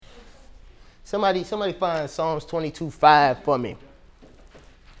Somebody find Psalms 22:5 for me.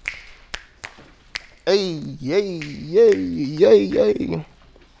 Yay.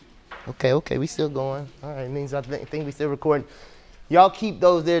 Okay, we still going. All right, means I think we still recording. Y'all keep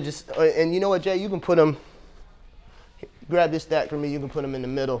those there, just and you know what, Jay, you can put them. Grab this stack for me. You can put them in the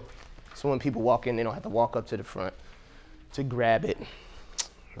middle, so when people walk in, they don't have to walk up to the front to grab it.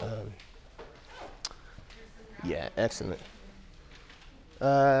 Yeah, excellent.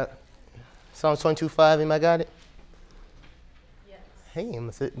 Psalms 22:5. Anybody got it? Yes. Hey,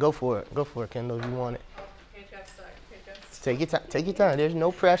 go for it, Kendall, if you want it. Take your time. There's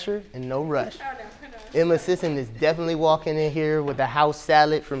no pressure and no rush. Emma's sister is definitely walking in here with a house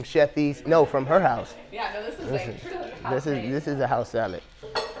salad from Sheffy's. No, from her house. Yeah, no, This is a house salad.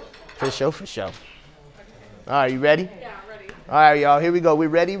 For sure. Okay. All right, you ready? Yeah, I'm ready. All right, y'all, here we go. We're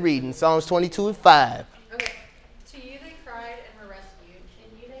ready reading. Psalms 22:5. Okay. To you they cried and were rescued. In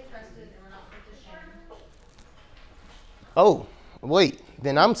you they trusted and were not put to shame. Oh, wait.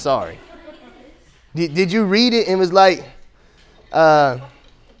 Then I'm sorry. Did you read it and was like,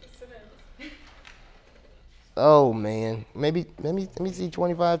 oh man, maybe let me see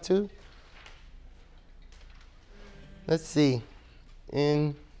 25 too. Let's see.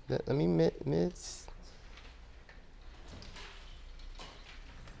 Let me miss.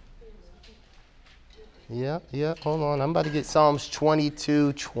 Yeah. Hold on, I'm about to get Psalms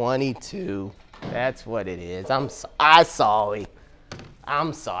 22:22. That's what it is. I'm sorry.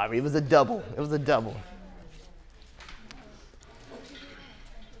 It was a double.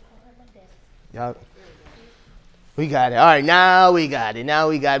 Y'all, we got it. All right, now we got it.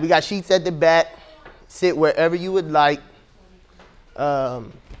 We got sheets at the back. Sit wherever you would like.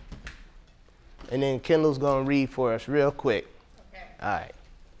 And then Kendall's going to read for us real quick. Okay. All right.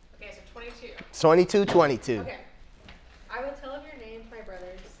 Okay, so 22. 22:22. Okay. I will tell of your name to my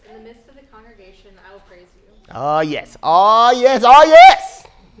brothers. In the midst of the congregation, I will praise you. Oh, yes.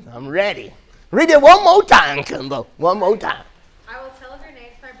 I'm ready. Read it one more time, Kendall. One more time. I will tell of your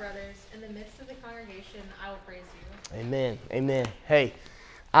name to my brothers. In the midst of the congregation, I will praise you. Amen. Hey,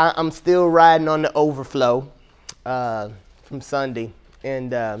 I'm still riding on the overflow from Sunday.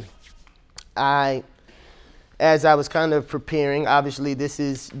 And as I was kind of preparing, obviously this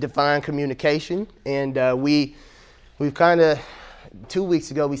is divine communication. And we've kind of, 2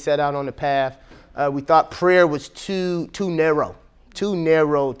 weeks ago, we set out on the path. We thought prayer was too narrow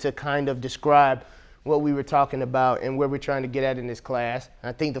to kind of describe what we were talking about and where we're trying to get at in this class.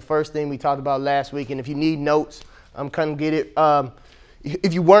 I think the first thing we talked about last week, and if you need notes, come get it.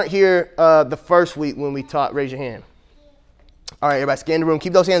 If you weren't here the first week when we taught, raise your hand. All right, everybody scan the room.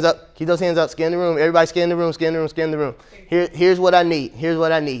 Keep those hands up. Scan the room. Everybody scan the room. Here's what I need.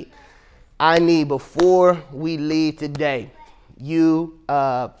 I need, before we leave today, you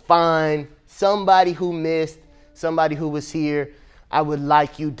find somebody who missed, somebody who was here. I would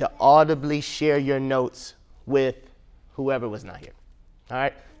like you to audibly share your notes with whoever was not here. All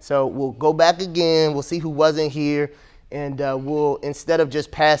right? So we'll go back again. We'll see who wasn't here. And we'll, instead of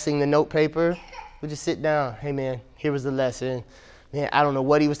just passing the note paper, we'll just sit down. Hey, man, here was the lesson. Man, I don't know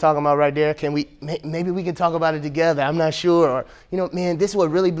what he was talking about right there. Maybe we can talk about it together. I'm not sure. Or, man, this is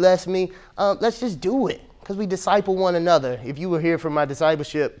what really blessed me. Let's just do it because we disciple one another. If you were here for my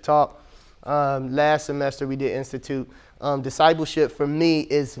discipleship talk last semester, we did Institute. Discipleship for me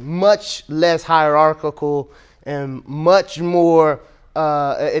is much less hierarchical and much more,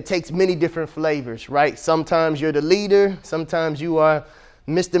 it takes many different flavors, right? Sometimes you're the leader. Sometimes you are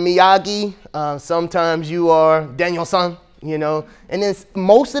Mr. Miyagi. Sometimes you are Daniel-san, And then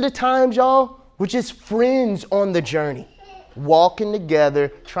most of the times, y'all, we're just friends on the journey, walking together,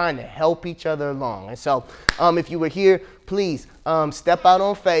 trying to help each other along. And so if you were here, please step out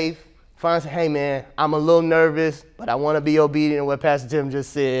on faith. Find, hey, man, I'm a little nervous, but I want to be obedient to what Pastor Tim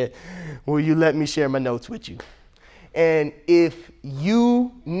just said. Will you let me share my notes with you? And if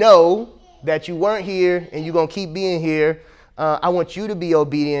you know that you weren't here and you're going to keep being here, I want you to be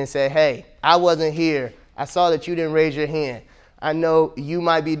obedient and say, hey, I wasn't here. I saw that you didn't raise your hand. I know you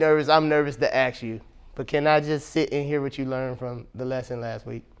might be nervous. I'm nervous to ask you. But can I just sit and hear what you learned from the lesson last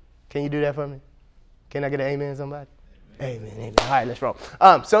week? Can you do that for me? Can I get an amen, somebody? Amen. All right, let's roll.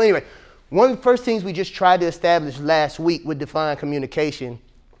 So anyway, one of the first things we just tried to establish last week with divine communication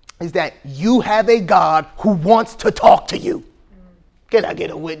is that you have a God who wants to talk to you. Can I get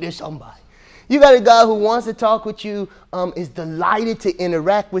a witness, somebody? You got a God who wants to talk with you, is delighted to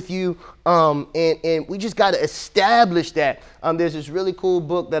interact with you, and we just got to establish that. There's this really cool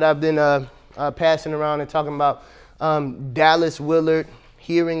book that I've been passing around and talking about, Dallas Willard,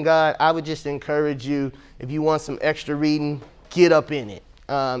 Hearing God. I would just encourage you, if you want some extra reading, get up in it.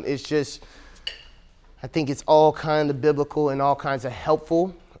 It's just I think it's all kind of biblical and all kinds of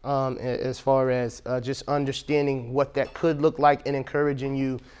helpful as far as just understanding what that could look like and encouraging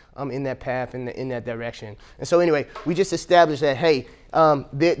you in that path, in that direction. And so anyway, we just established that, hey,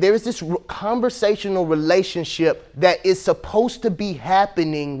 there is this conversational relationship that is supposed to be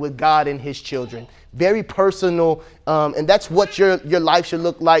happening with God and his children. Very personal, and that's what your life should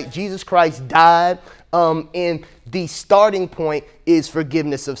look like. Jesus Christ died, and the starting point is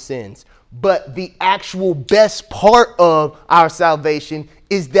forgiveness of sins. But the actual best part of our salvation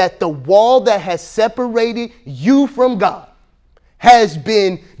is that the wall that has separated you from God has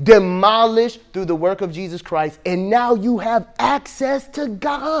been demolished through the work of Jesus Christ, and now you have access to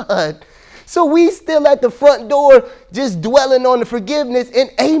God. So we still at the front door just dwelling on the forgiveness,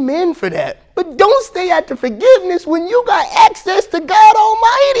 and amen for that. But don't stay at the forgiveness when you got access to God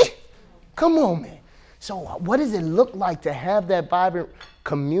Almighty. Come on, man. So what does it look like to have that vibrant,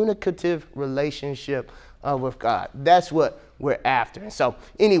 communicative relationship with God? That's what we're after. And so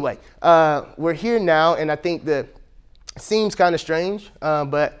anyway, we're here now, and I think seems kind of strange,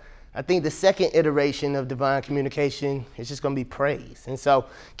 but I think the second iteration of divine communication is just going to be praise. And so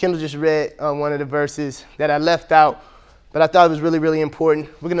Kendall just read one of the verses that I left out, but I thought it was really, really important.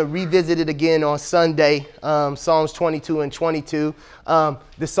 We're going to revisit it again on Sunday, Psalms 22 and 22.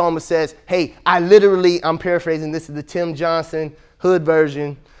 The psalmist says, hey, I'm paraphrasing, this is the Tim Johnson Hood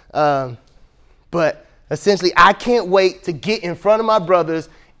version, but essentially, I can't wait to get in front of my brothers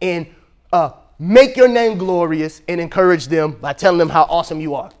and make your name glorious and encourage them by telling them how awesome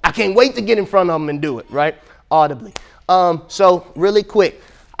you are. I can't wait to get in front of them and do it, right? Audibly. So really quick,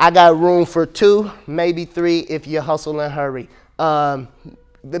 I got room for 2, maybe 3 if you hustle and hurry. Let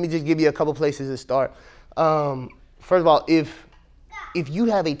me just give you a couple places to start. First of all, if you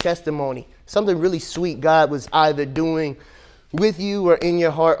have a testimony, something really sweet God was either doing with you or in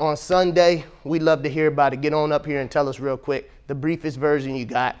your heart on Sunday, we'd love to hear about it. Get on up here and tell us real quick, the briefest version you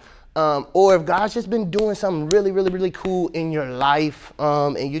got. Or if God's just been doing something really, really, really cool in your life,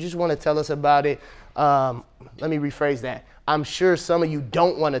 and you just want to tell us about it, let me rephrase that. I'm sure some of you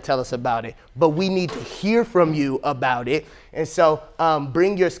don't want to tell us about it, but we need to hear from you about it. And so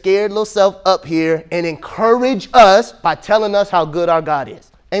bring your scared little self up here and encourage us by telling us how good our God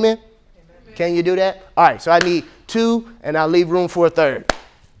is. Amen? Amen. Can you do that? All right, so I need 2, and I'll leave room for a 3rd.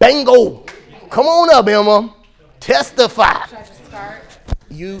 Bingo! Come on up, Emma. Testify. Should I just start?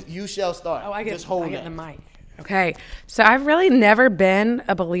 You shall start. Oh, I get the mic. Okay, so I've really never been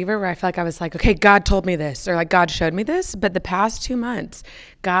a believer where I feel like I was like, okay, God told me this, or like God showed me this. But the past 2 months,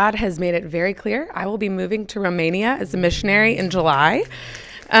 God has made it very clear. I will be moving to Romania as a missionary in July.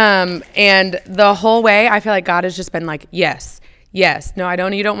 And the whole way, I feel like God has just been like, yes. No, I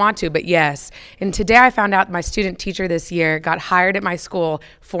don't. You don't want to, but yes. And today I found out my student teacher this year got hired at my school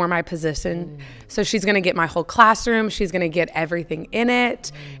for my position. So she's going to get my whole classroom. She's going to get everything in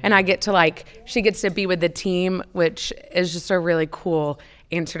it. And I get to she gets to be with the team, which is just a really cool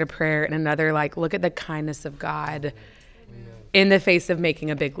answer to prayer. And another look at the kindness of God in the face of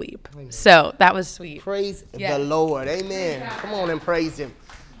making a big leap. So that was sweet. Praise the Lord. Amen. Come on and praise him.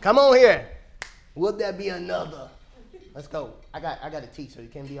 Come on here. Would there be another? Let's go. I got to teach, so you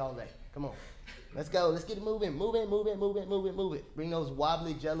can't be all day. Come on. Let's go. Let's get it moving. Move it. Bring those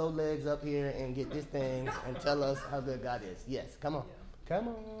wobbly jello legs up here and get this thing and tell us how good God is. Yes. Come on.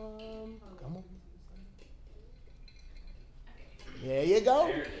 There you go.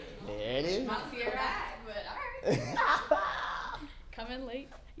 There it is. Not see it right, but all right. Coming late.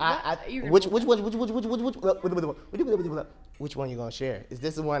 Which one you gonna share? Is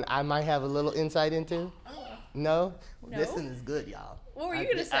this the one I might have a little insight into? No? This one is good, y'all. What were you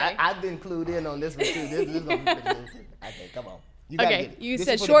going to say? I've been clued in on this one, too. This is going to be pretty good. Okay, come on. You gotta get it. You This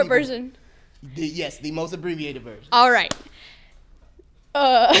said is for short the people- version. Yes, the most abbreviated version. All right.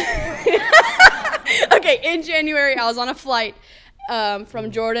 Okay, in January, I was on a flight from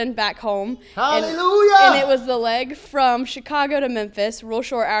Jordan back home. Hallelujah! And it was the leg from Chicago to Memphis, real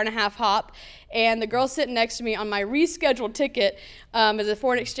short, 1.5 hour hop. And the girl sitting next to me on my rescheduled ticket is a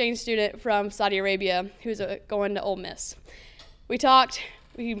foreign exchange student from Saudi Arabia who's going to Ole Miss. We talked.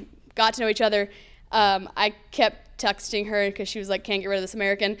 We got to know each other. I kept texting her because she was like, can't get rid of this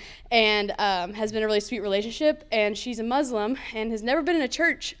American, and has been a really sweet relationship. And she's a Muslim and has never been in a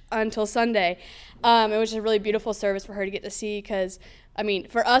church until Sunday. It was just a really beautiful service for her to get to see because,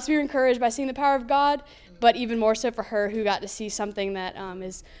 for us, we were encouraged by seeing the power of God, but even more so for her who got to see something that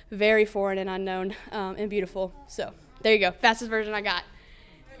is very foreign and unknown and beautiful. So there you go. Fastest version I got.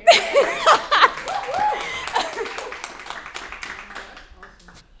 It's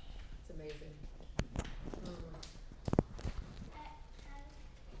amazing.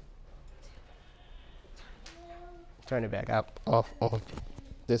 Turn it back out. Off. On.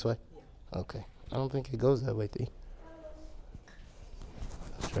 This way? Okay. I don't think it goes that way, T.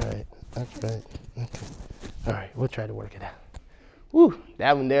 That's right. Okay. All right. We'll try to work it out. Woo.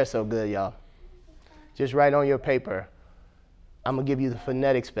 That one there so good, y'all. Just write on your paper. I'm going to give you the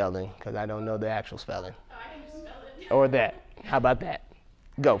phonetic spelling because I don't know the actual spelling. Oh, I can just spell it. Or that. How about that?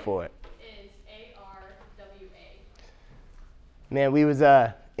 Go for it. Is A-R-W-A. Man, we was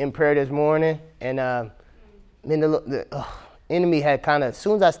in prayer this morning, and man, the enemy had kind of, as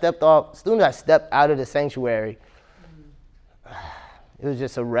soon as I stepped out of the sanctuary, it was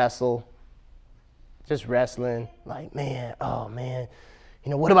just a wrestle, just wrestling. Like, man, oh man,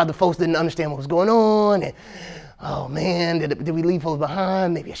 what about the folks that didn't understand what was going on? And oh man, did we leave folks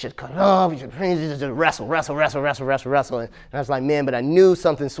behind? Maybe I should cut it off. We should just wrestle. And I was like, man, but I knew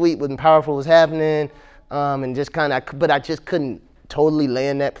something sweet and powerful was happening, and just kind of, but I just couldn't totally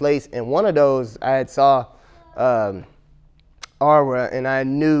land that place. And one of those, I had saw Aura, and I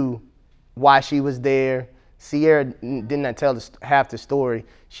knew why she was there. Sierra did not tell half the story.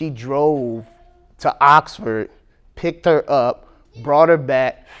 She drove to Oxford, picked her up, brought her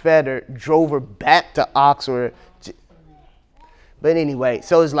back, fed her, drove her back to Oxford. But anyway,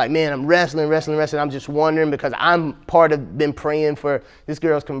 so it's like, man, I'm wrestling. I'm just wondering because I'm been praying for this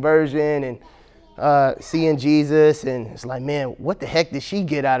girl's conversion and seeing Jesus. And it's like, man, what the heck did she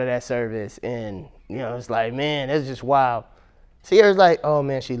get out of that service? And, it's like, man, that's just wild. Sierra's like, oh,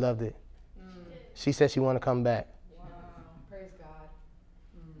 man, she loved it. She said she wanted to come back. Wow. Praise God.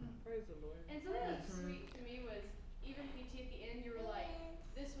 Praise the Lord. And something that was sweet to me was, even PT at the end, you were like,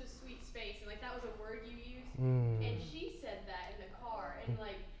 this was sweet space. And like, that was a word you used. And she said that in the car and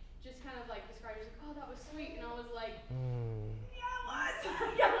like, just kind of like described it like, oh, that was sweet. And I was like, yeah, it was.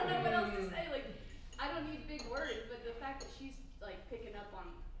 Like, I don't know what else to say. Like, I don't need big words, but the fact that she's like picking up on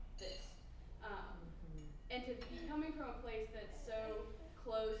this. And to be coming from a place that's so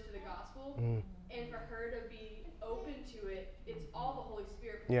close to the gospel, and for her to be open to it, it's all the Holy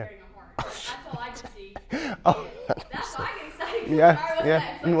Spirit preparing a heart. Like, that's all I can see. That's why I get excited.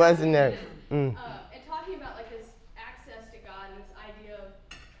 Yeah, he wasn't there. And talking about like this access to God and this idea of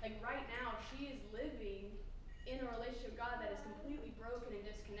like right now she is living in a relationship with God that is completely broken and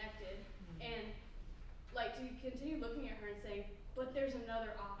disconnected, and like to continue looking at her and saying, but there's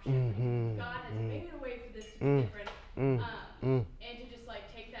another option. God has made a way for this to be different. And to just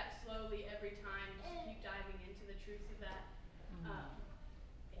like take that slowly every time, just keep diving into the truth of that.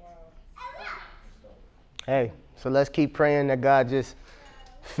 Hey, so let's keep praying that God just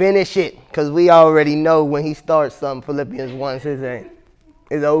finish it, because we already know when he starts something, Philippians 1 says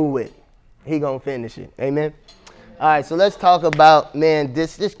it's over with. He gonna finish it. Amen. All right, so let's talk about, man,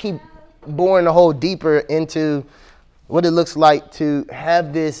 just keep boring the hole deeper into what it looks like to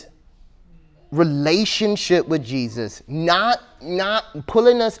have this relationship with Jesus, not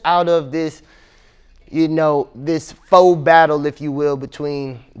pulling us out of this, this faux battle, if you will,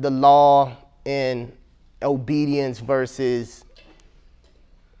 between the law and obedience versus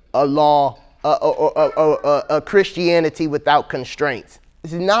a law, a Christianity without constraints.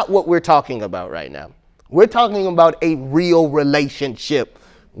 This is not what we're talking about right now. We're talking about a real relationship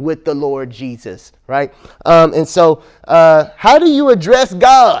with the Lord Jesus, right? And so how do you address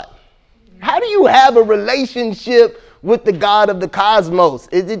God? How do you have a relationship with the God of the cosmos?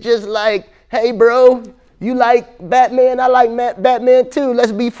 Is it just like, hey, bro, you like Batman? I like Batman too.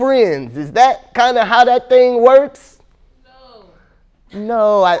 Let's be friends. Is that kind of how that thing works?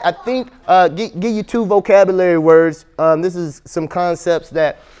 No, I think, give you two vocabulary words. This is some concepts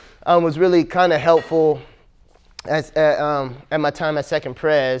that was really kind of helpful at my time at Second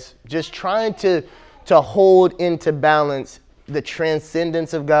Pres, just trying to hold into balance the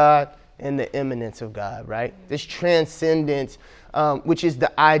transcendence of God and the immanence of God, right? This transcendence, which is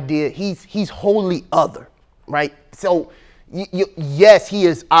the idea, he's wholly other, right? So yes, he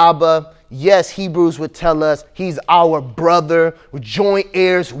is Abba. Yes, Hebrews would tell us he's our brother. We're joint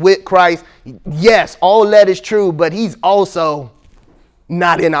heirs with Christ. Yes, all that is true, but he's also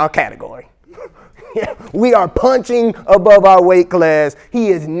not in our category. We are punching above our weight class. He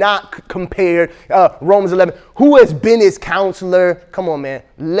is not compared. Romans 11, who has been his counselor? Come on, man.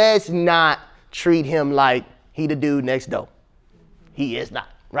 Let's not treat him like he the dude next door. He is not,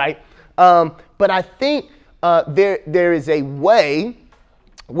 right? But I think there is a way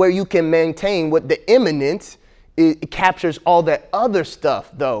where you can maintain what the immanence, it captures all that other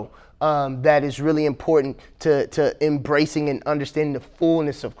stuff, though, that is really important to embracing and understanding the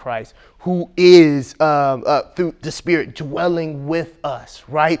fullness of Christ, who is through the Spirit dwelling with us,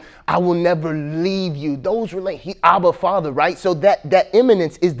 right? I will never leave you. Those relate, Abba Father, right? So that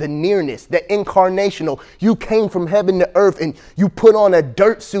immanence is the nearness, the incarnational. You came from heaven to earth and you put on a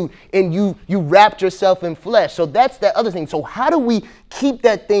dirt suit and you wrapped yourself in flesh. So that's that other thing. So how do we keep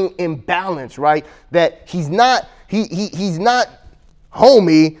that thing in balance, right? That he's not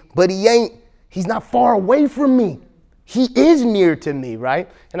homie, but he's not far away from me. He is near to me, right?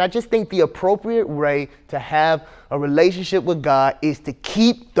 And I just think the appropriate way to have a relationship with God is to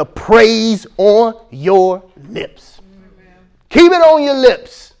keep the praise on your lips. Amen. Keep it on your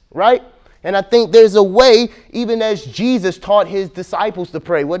lips, right? And I think there's a way, even as Jesus taught his disciples to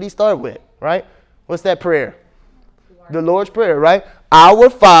pray. What did he start with, right? What's that prayer? The Lord's Prayer, right? Our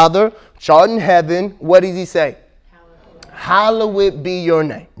Father, which art in heaven, what does he say? Hallowed be your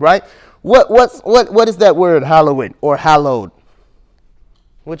name, right? What is that word, hallowed or hallowed?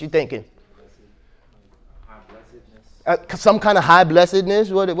 What you thinking? High blessedness. Some kind of high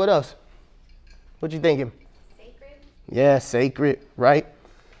blessedness. What else? What you thinking? Sacred. Yeah, sacred, right?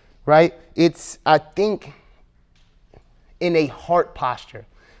 Right? It's, I think, in a heart posture.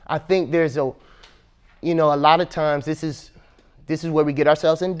 I think there's a lot of times this is where we get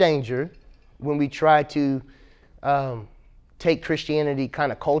ourselves in danger when we try to take Christianity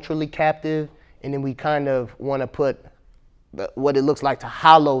kind of culturally captive, and then we kind of want to put what it looks like to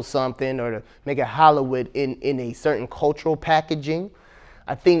hallow something or to make it hallowed in a certain cultural packaging.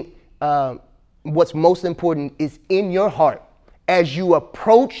 I think what's most important is in your heart as you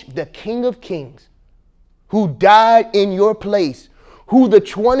approach the King of Kings who died in your place, who the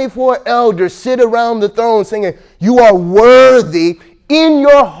 24 elders sit around the throne singing, you are worthy. In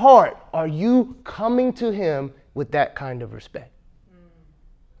your heart, are you coming to him with that kind of respect?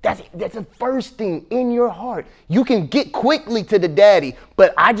 That's the first thing in your heart. You can get quickly to the daddy,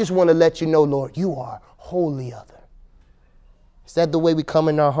 but I just want to let you know, Lord, you are wholly other. Is that the way we come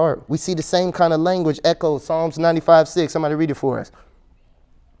in our heart? We see the same kind of language echoed, Psalms 95:6. Somebody read it for us.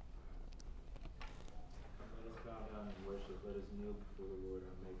 Let us bow down and worship. Let us kneel before the Lord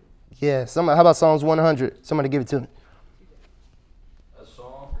our Maker. Yeah, how about Psalms 100? Somebody give it to me. A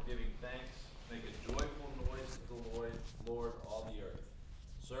song for giving thanks. Make a joyful noise to the Lord, all the earth.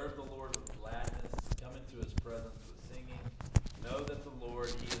 Serve the Lord with gladness. Come into his presence with singing. Know that the Lord,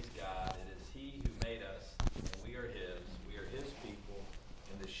 he is God. It is he who made us, and we are his. We are his people,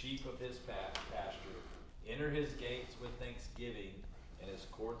 and the sheep of his pasture. Enter his gates with thanksgiving, and his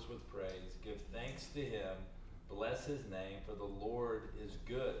courts with praise. Give thanks to him. Bless his name, for the Lord is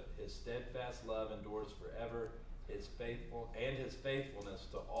good. His steadfast love endures forever. His faithfulness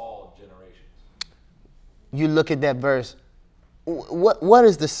to all generations. You look at that verse. What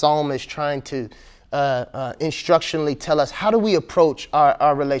is the psalmist trying to instructionally tell us? How do we approach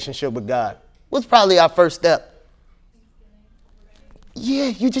our relationship with God? What's probably our first step? Yeah,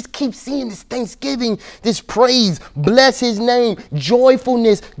 you just keep seeing this thanksgiving, this praise, bless his name,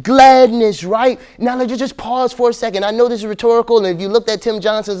 joyfulness, gladness, right? Now let's just pause for a second. I know this is rhetorical, and if you looked at Tim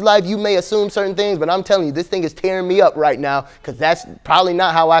Johnson's life, you may assume certain things, but I'm telling you, this thing is tearing me up right now because that's probably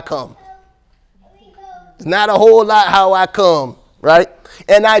not how I come. It's not a whole lot how I come, right?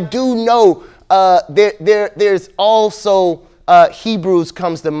 And I do know there's also Hebrews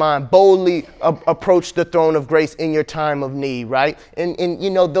comes to mind. Boldly approach the throne of grace in your time of need, right? And you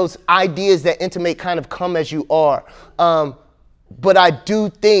know, those ideas that intimate kind of come as you are. But I do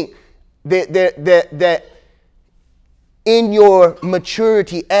think that in your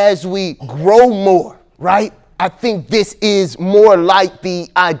maturity, as we grow more, right? I think this is more like the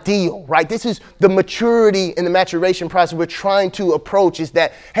ideal, right? This is the maturity and the maturation process we're trying to approach, is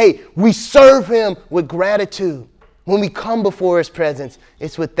that, hey, we serve him with gratitude. When we come before his presence,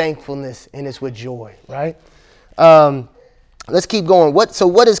 it's with thankfulness and it's with joy, right? Let's keep going. What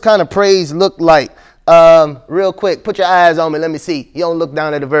does kind of praise look like? Real quick, put your eyes on me. Let me see. You don't look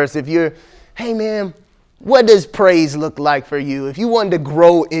down at the verse. If you're, hey, man, what does praise look like for you? If you wanted to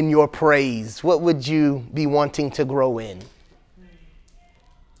grow in your praise, what would you be wanting to grow in?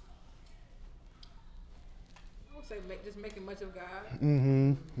 I would say just making much of God.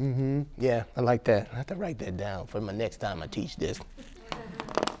 Yeah, I like that. I have to write that down for my next time I teach this.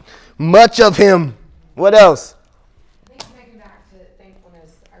 Much of him. What else? I think taking back to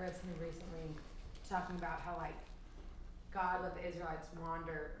thankfulness, I read something recently talking about how God let the Israelites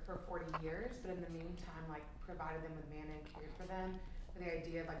wander for 40 years, but in the meantime provided them with manna and cared for them, with the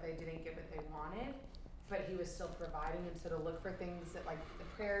idea of they didn't get what they wanted. but he was still providing. And so to look for things that, like, the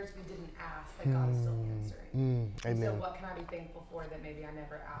prayers we didn't ask, that God is still answering. And so Amen. what can I be thankful for that maybe I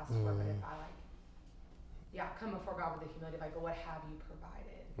never asked for, but if I, like, come before God with the humility of, like, but what have you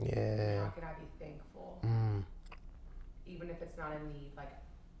provided? Yeah. How can I be thankful? Even if it's not a need, like,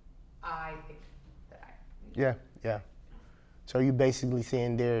 I think that I need. Yeah. So are you basically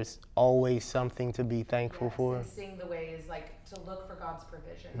saying there's always something to be thankful Yes, for? and seeing the ways, like, to look for God's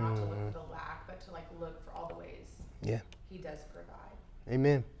provision, not to look for the lack, but to, like, look for all the ways he does provide.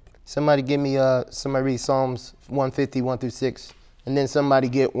 Amen. Somebody give me, somebody read Psalms 150, 1 through 6. And then somebody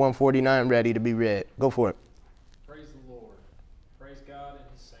get 149 ready to be read. Go for it. Praise the Lord. Praise God in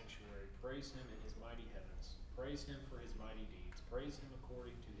his sanctuary. Praise him in his mighty heavens. Praise him for his mighty deeds. Praise him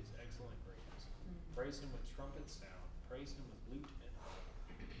according to his excellent greatness. Praise him with trumpet sound. Praise him with lute and harp.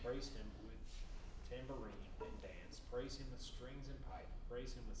 Praise him with tambourine and dance. Praise him with strings and pipe.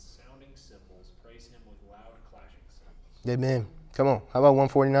 Praise him with sounding cymbals. Praise him with loud clashing cymbals. Amen. Come on. How about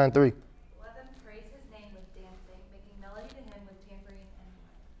 149:3? Let them praise his name with dancing, making melody to him with tambourine and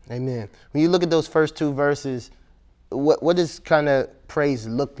harp. Amen. When you look at those first two verses, what does kind of praise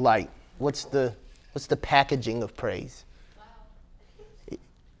look like? What's the packaging of praise?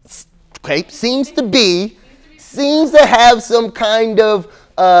 Okay, seems to have some kind of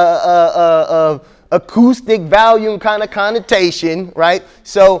acoustic volume kind of connotation, right?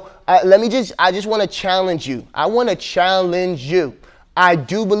 So I just want to challenge you. I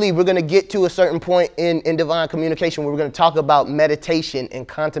do believe we're going to get to a certain point in divine communication where we're going to talk about meditation and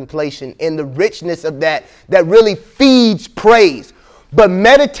contemplation and the richness of that really feeds praise. But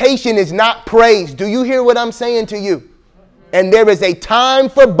meditation is not praise. Do you hear what I'm saying to you? And there is a time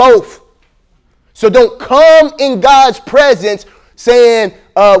for both. So don't come in God's presence saying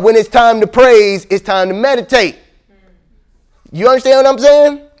when it's time to praise, it's time to meditate. You understand what I'm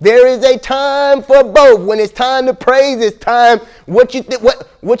saying? There is a time for both. When it's time to praise, it's time what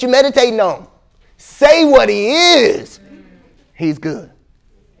you meditating on. Say what he is. He's good.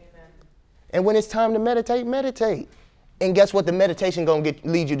 Amen. And when it's time to meditate, meditate. And guess what the meditation gonna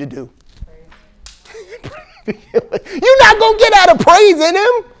lead you to do? You're not gonna get out of praising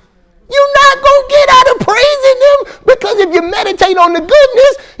him. You're not going to get out of praising him, because if you meditate on the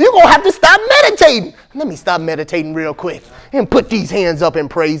goodness, you're going to have to stop meditating. Let me stop meditating real quick and put these hands up and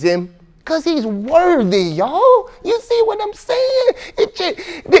praise him, because he's worthy, y'all. You see what I'm saying?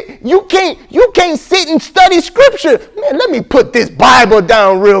 You can't sit and study scripture. Man, let me put this Bible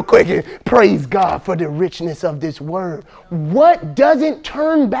down real quick and praise God for the richness of this word. What doesn't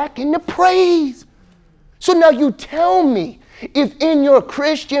turn back into praise? So now you tell me, if in your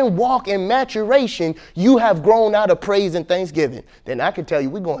Christian walk and maturation, you have grown out of praise and thanksgiving, then I can tell you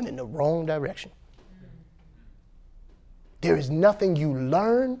we're going in the wrong direction. There is nothing you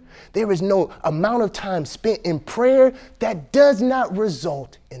learn. There is no amount of time spent in prayer that does not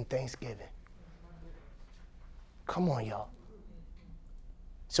result in thanksgiving. Come on, y'all.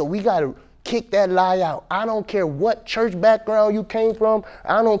 So we got to kick that lie out. I don't care what church background you came from.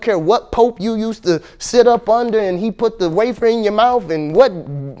 I don't care what pope you used to sit up under and he put the wafer in your mouth and what.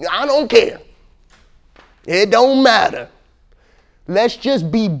 I don't care. It don't matter. Let's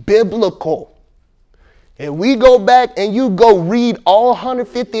just be biblical. If we go back and you go read all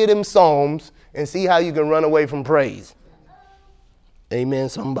 150 of them Psalms and see how you can run away from praise. Amen,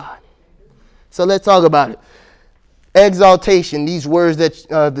 somebody. So let's talk about it. Exaltation, these words that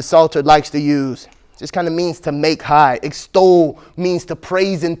the Psalter likes to use, just kind of means to make high. Extol means to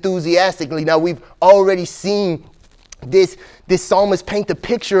praise enthusiastically. Now, we've already seen this psalmist paint the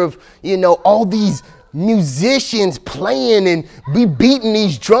picture of, all these musicians playing and we beating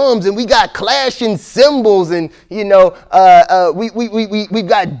these drums and we got clashing cymbals and, we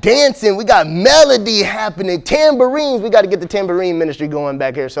got dancing, we got melody happening, tambourines. We got to get the tambourine ministry going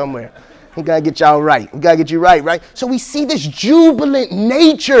back here somewhere. We got to get y'all right. We got to get you right? So we see this jubilant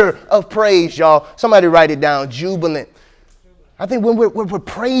nature of praise, y'all. Somebody write it down, jubilant. I think when we're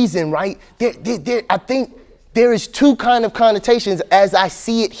praising, right, I think there is two kind of connotations as I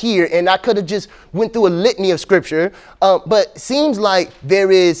see it here. And I could have just went through a litany of scripture, but seems like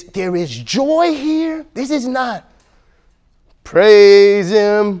there is joy here. This is not praise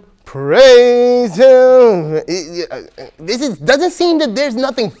him. Praise him. Doesn't seem that there's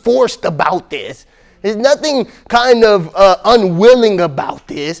nothing forced about this. There's nothing kind of unwilling about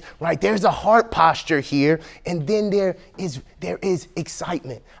this, right? There's a heart posture here, and then there is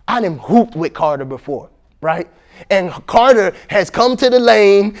excitement. I done hooped with Carter before, right? And Carter has come to the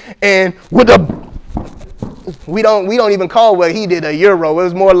lane, and with we don't even call what he did a Euro. It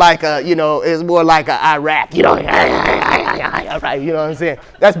was more like a Iraq, right? You know what I'm saying?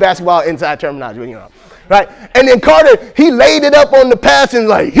 That's basketball inside terminology, Right? And then Carter, he laid it up on the pastor and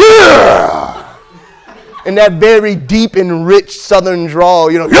like, yeah! In that very deep and rich Southern drawl,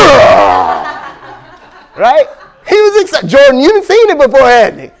 yeah! Right? He was excited. Jordan, you didn't seen it before,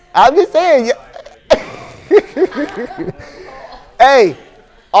 hadn't you? I'm just saying. Hey,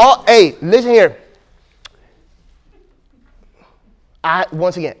 listen here.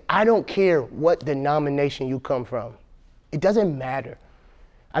 Once again, I don't care what denomination you come from. It doesn't matter.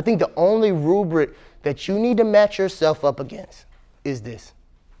 I think the only rubric that you need to match yourself up against is this.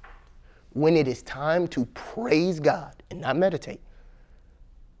 When it is time to praise God and not meditate,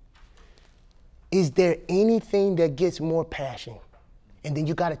 is there anything that gets more passion? And then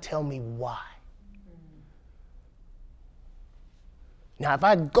you got to tell me why. Now, if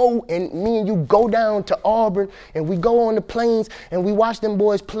I go and me and you go down to Auburn and we go on the plains and we watch them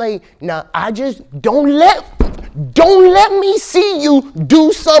boys play, now I just don't let me see you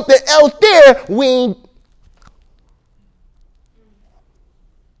do something else there.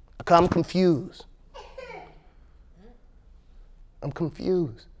 I'm confused. I'm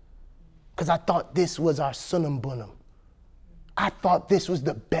confused. Because I thought this was our sunnum bunum. I thought this was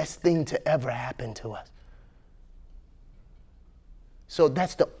the best thing to ever happen to us. So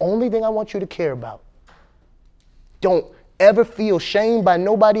that's the only thing I want you to care about. Don't ever feel shamed by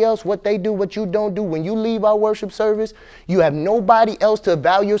nobody else, what they do, what you don't do. When you leave our worship service, you have nobody else to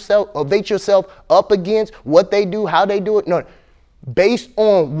elevate yourself up against what they do, how they do it. No, based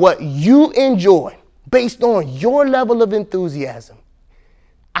on what you enjoy, based on your level of enthusiasm,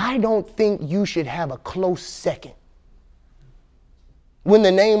 I don't think you should have a close second. When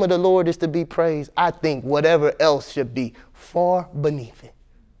the name of the Lord is to be praised, I think whatever else should be far beneath it.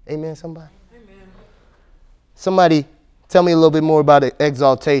 Amen, somebody? Amen. Somebody tell me a little bit more about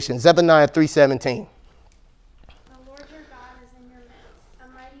exaltation. Zephaniah 3:17. The Lord your God is in your midst, a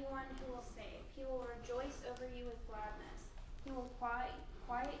mighty one who will save. He will rejoice over you with gladness. He will quiet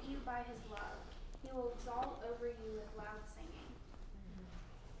you by his love. He will exalt over you with loud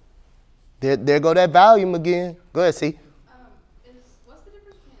singing. There go that volume again. Go ahead, see. What's the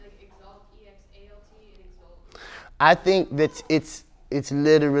difference between like exalt, E-X-A-L-T, and exalt? I think that it's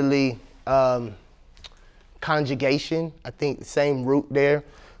literally conjugation. I think the same root there.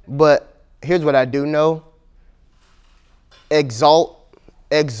 But here's what I do know. Exalt,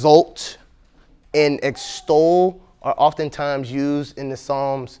 and extol are oftentimes used in the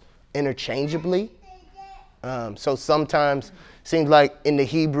Psalms interchangeably. So sometimes seems like in the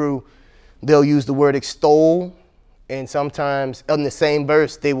Hebrew, they'll use the word extol, and sometimes in the same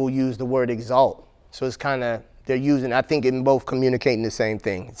verse, they will use the word exalt. So it's kind of, they're using, I think in both communicating the same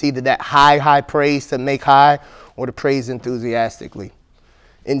thing. It's either that high praise to make high or to praise enthusiastically.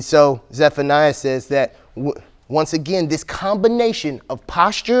 And so Zephaniah says that once again, this combination of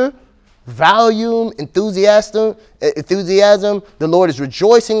posture, volume, enthusiasm, the Lord is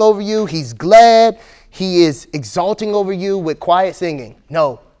rejoicing over you. He's glad. He is exalting over you with quiet singing.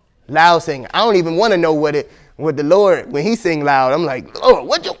 No, loud singing. I don't even want to know what the Lord, when he sing loud, I'm like, Lord,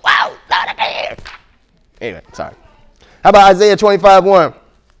 what you, wow, loud again. Anyway, sorry. How about Isaiah 25:1? O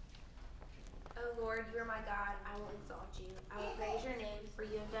Lord, you are my God. I will exalt you. I will praise your name, for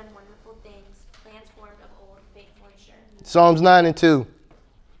you have done wonderful things, plans formed of old, faithful and sure. Psalms 9:2.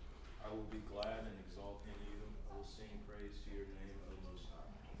 I will be glad and exalt in you. I will sing praise to your name, O Most High.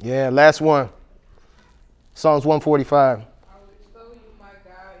 Yeah, last one. Psalms 145. I will extol you, my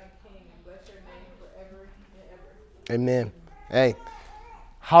God and King, and bless your name forever and ever. Amen. Hey,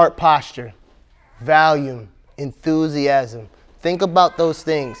 heart posture, volume, enthusiasm. Think about those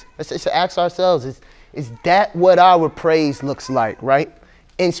things. Let's just ask ourselves, is that what our praise looks like, right?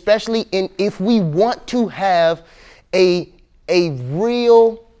 And especially if we want to have a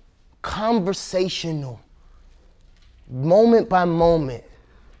real conversational, moment by moment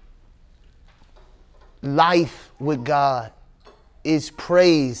life with God, is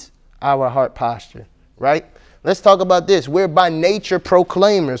praise our heart posture, right? Let's talk about this. We're by nature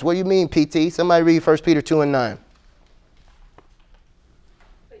proclaimers. What do you mean, PT? Somebody read 1 Peter 2:9.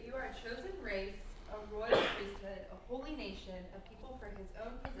 But you are a chosen race, a royal priesthood, a holy nation, a people for his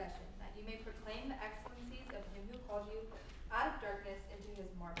own possession, that you may proclaim the excellencies of him who called you out of darkness into his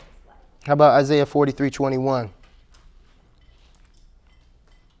marvelous light. How about Isaiah 43:21?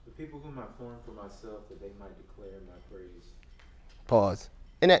 The people whom I formed for myself, that they might declare my praise. Pause.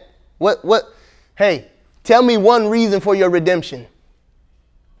 And that, what, hey, tell me one reason for your redemption.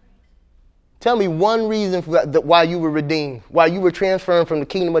 Tell me one reason for why you were redeemed, why you were transferred from the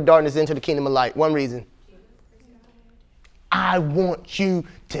kingdom of darkness into the kingdom of light. One reason. I want you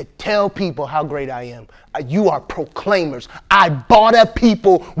to tell people how great I am. You are proclaimers. I bought up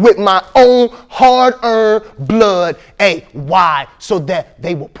people with my own hard-earned blood. Hey, why? So that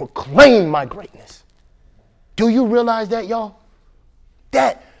they will proclaim my greatness. Do you realize that, y'all?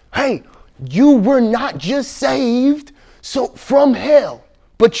 That, hey, you were not just saved from hell,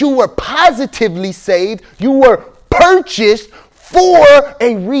 but you were positively saved. You were purchased for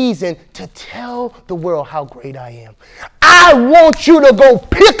a reason to tell the world how great I am. I want you to go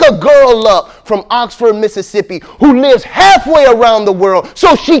pick a girl up from Oxford, Mississippi, who lives halfway around the world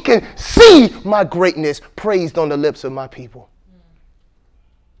so she can see my greatness praised on the lips of my people.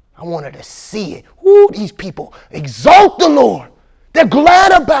 I want her to see it. Ooh, these people exalt the Lord. They're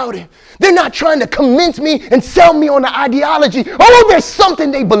glad about it. They're not trying to convince me and sell me on the ideology. Oh, there's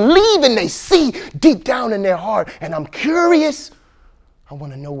something they believe and they see deep down in their heart. And I'm curious. I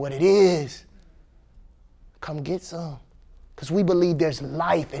want to know what it is. Come get some. Because we believe there's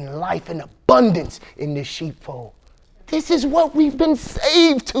life and life in abundance in this sheepfold. This is what we've been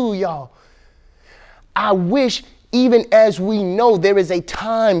saved to, y'all. I wish, even as we know there is a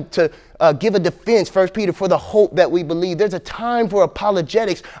time to give a defense, 1 Peter, for the hope that we believe. There's a time for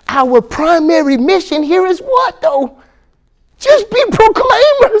apologetics. Our primary mission here is what, though? Just be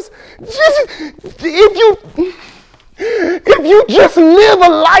proclaimers. If you just live a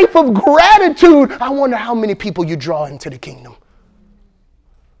life of gratitude, I wonder how many people you draw into the kingdom.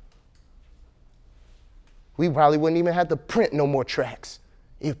 We probably wouldn't even have to print no more tracts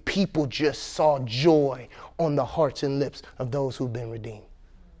if people just saw joy on the hearts and lips of those who've been redeemed.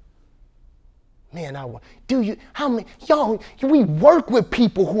 Man, we work with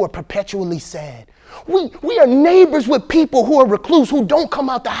people who are perpetually sad. We are neighbors with people who are recluse, who don't come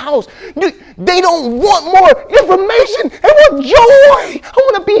out the house. They don't want more information. They want joy. I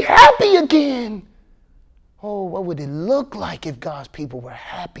want to be happy again. Oh, what would it look like if God's people were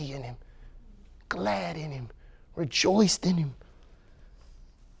happy in him, glad in him, rejoiced in him?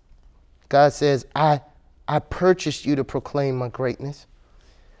 God says, I purchased you to proclaim my greatness.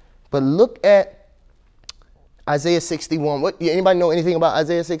 But look at Isaiah 61. Anybody know anything about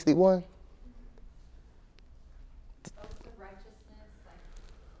Isaiah 61?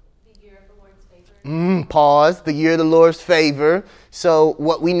 Pause. The year of the Lord's favor. So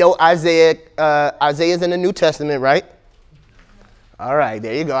what we know, Isaiah is in the New Testament, right? All right,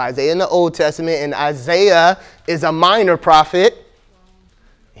 there you go. Isaiah in the Old Testament, and Isaiah is a minor prophet.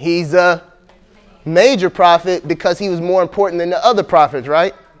 He's a major prophet because he was more important than the other prophets,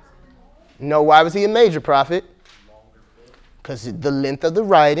 right? No, why was he a major prophet? Because the length of the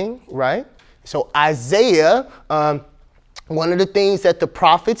writing, right? So Isaiah, one of the things that the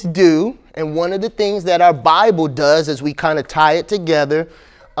prophets do, and one of the things that our Bible does as we kind of tie it together,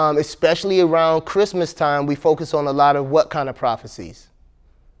 especially around Christmas time, we focus on a lot of what kind of prophecies?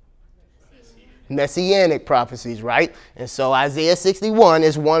 Messianic prophecies, right? And so Isaiah 61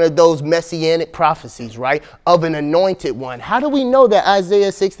 is one of those messianic prophecies, right? Of an anointed one. How do we know that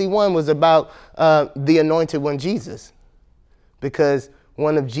Isaiah 61 was about the anointed one, Jesus? Because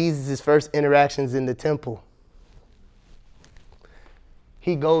one of Jesus' first interactions in the temple,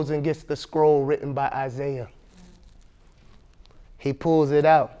 he goes and gets the scroll written by Isaiah. He pulls it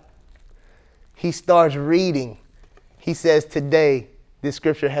out. He starts reading. He says, today, this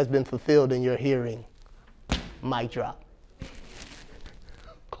scripture has been fulfilled in your hearing. Mic drop.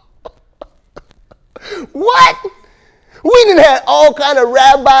 What? We done had all kind of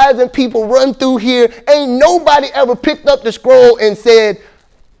rabbis and people run through here. Ain't nobody ever picked up the scroll and said,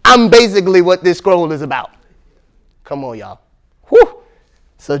 I'm basically what this scroll is about. Come on, y'all. Whew.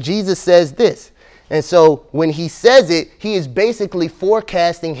 So Jesus says this. And so when he says it, he is basically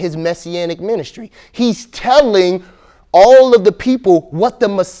forecasting his messianic ministry. He's telling all of the people what the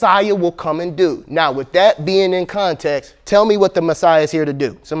Messiah will come and do. Now, with that being in context, tell me what the Messiah is here to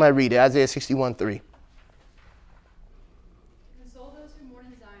do. Somebody read it, Isaiah 61:3. Console those who mourn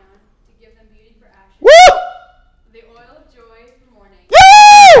in Zion, to give them beauty for ashes. Woo! The oil of joy for mourning.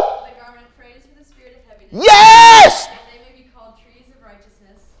 Woo! The garment of praise for the spirit of heaviness. Yes! That they may be called trees of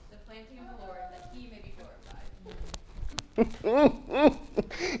righteousness, the planting of the Lord, that he may be glorified.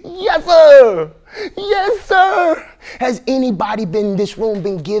 Yes, sir. Yes, sir. Has anybody in this room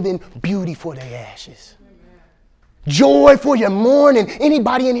been given beauty for their ashes? Joy for your mourning.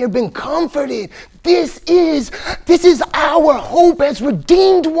 Anybody in here been comforted? This is our hope as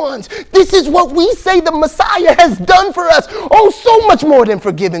redeemed ones. This is what we say the Messiah has done for us. Oh, so much more than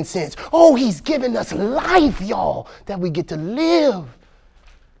forgiven sins. Oh, he's given us life, y'all, that we get to live.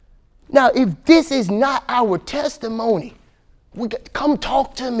 Now, if this is not our testimony, come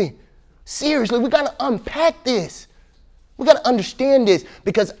talk to me. Seriously, we got to unpack this. We got to understand this,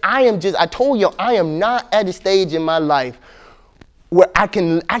 because I told you, I am not at a stage in my life where I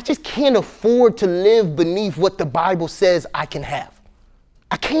just can't afford to live beneath what the Bible says I can have.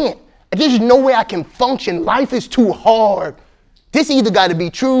 I can't. There's no way I can function. Life is too hard. This either got to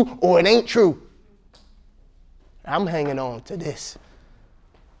be true or it ain't true. I'm hanging on to this.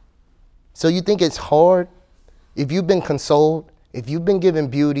 So you think it's hard? If you've been consoled, if you've been given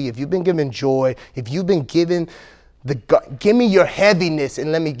beauty, if you've been given joy, if you've been given give me your heaviness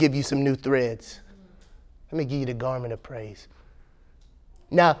and let me give you some new threads. Let me give you the garment of praise.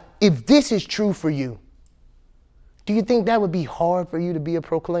 Now, if this is true for you, do you think that would be hard for you to be a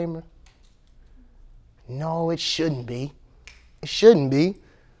proclaimer? No, it shouldn't be. It shouldn't be.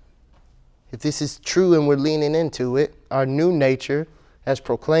 If this is true and we're leaning into it, our new nature as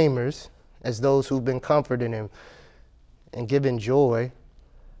proclaimers, as those who've been comforted and given joy,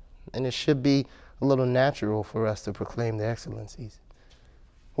 and it should be a little natural for us to proclaim the excellencies.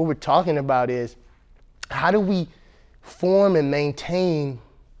 What we're talking about is, how do we form and maintain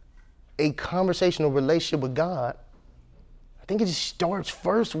a conversational relationship with God? I think it just starts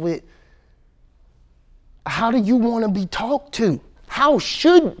first with, how do you want to be talked to? How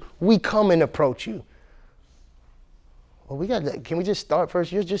should we come and approach you? Well, can we just start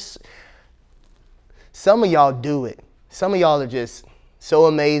first? Some of y'all do it. Some of y'all are just so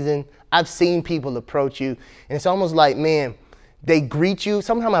amazing. I've seen people approach you, and it's almost like, man, they greet you.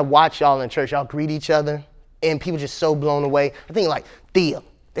 Sometimes I watch y'all in church, y'all greet each other, and people just so blown away. I think like Thea.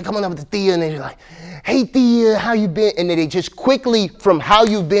 They're coming up to Thea, and they're like, hey, Thea, how you been? And then they just quickly, from how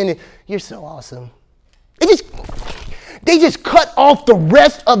you've been, you're so awesome. They just cut off the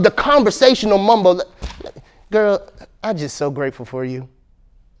rest of the conversational mumble. Girl, I'm just so grateful for you.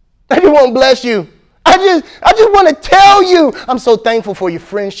 I just want to bless you. I just want to tell you, I'm so thankful for your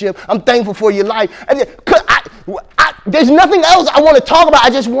friendship. I'm thankful for your life. There's nothing else I want to talk about. I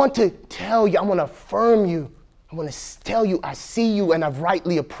just want to tell you. I want to affirm you. I want to tell you I see you and I've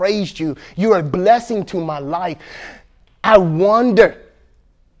rightly appraised you. You're a blessing to my life. I wonder,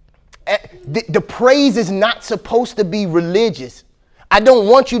 the praise is not supposed to be religious. I don't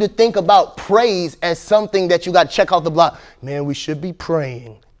want you to think about praise as something that you got to check off the block. Man, we should be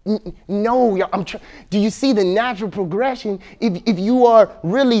praying. No, do you see the natural progression? If you are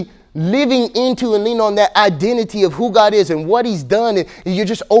really living into and leaning on that identity of who God is and what he's done, and you're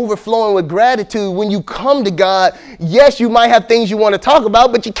just overflowing with gratitude when you come to God, yes, you might have things you want to talk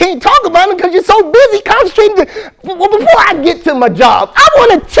about, but you can't talk about them because you're so busy concentrating. Well, before I get to my job, I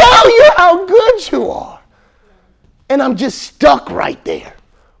want to tell you how good you are. And I'm just stuck right there.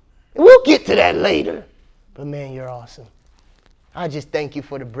 We'll get to that later. But man, you're awesome. I just thank you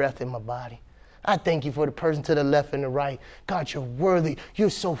for the breath in my body. I thank you for the person to the left and the right. God, you're worthy. You're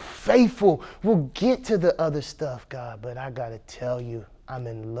so faithful. We'll get to the other stuff, God, but I got to tell you, I'm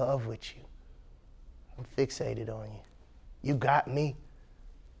in love with you. I'm fixated on you. You got me.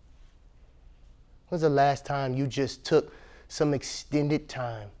 When's the last time you just took some extended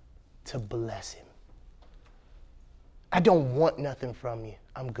time to bless him? I don't want nothing from you.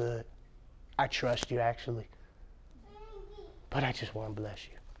 I'm good. I trust you, actually. But I just want to bless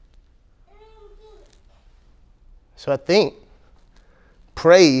you. So I think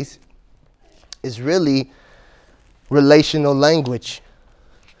praise is really relational language.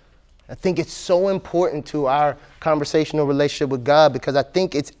 I think it's so important to our conversational relationship with God, because I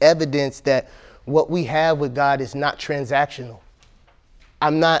think it's evidence that what we have with God is not transactional.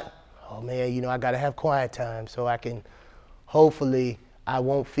 I'm not, oh man, I got to have quiet time so I can, hopefully, I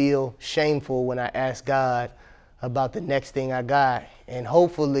won't feel shameful when I ask God about the next thing I got. And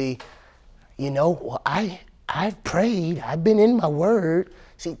hopefully, I've prayed, I've been in my word.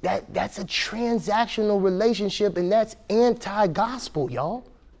 See, that's a transactional relationship, and that's anti-gospel, y'all.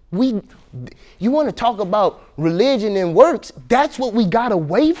 You want to talk about religion and works, that's what we got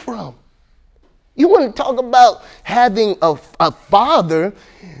away from. You want to talk about having a father,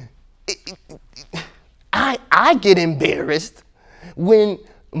 I get embarrassed when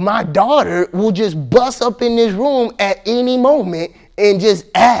my daughter will just bust up in this room at any moment and just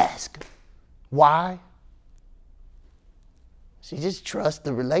ask. Why? She just trusts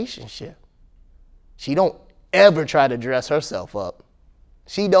the relationship. She don't ever try to dress herself up.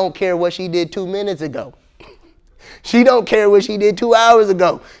 She don't care what she did 2 minutes ago. She don't care what she did 2 hours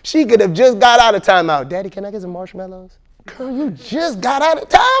ago. She could have just got out of timeout. Daddy, can I get some marshmallows? Girl, you just got out of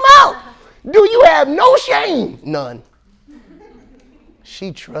timeout. Do you have no shame? None.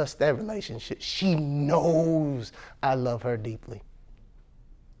 She trusts that relationship. She knows I love her deeply.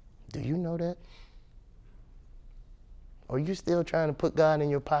 Do you know that? Or are you still trying to put God in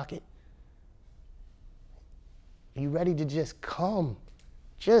your pocket? Are you ready to just come?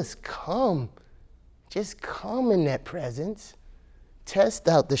 Just come. Just come in that presence. Test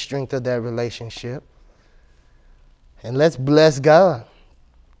out the strength of that relationship. And let's bless God.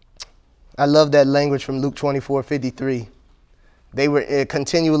 I love that language from Luke 24:53. They were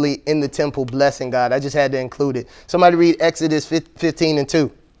continually in the temple blessing God. I just had to include it. Somebody read Exodus 15:2.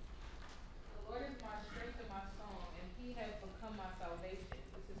 The Lord is my strength and my song, and he has become my salvation.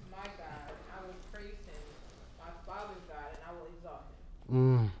 This is my God, and I will praise him, my Father's God, and I will exalt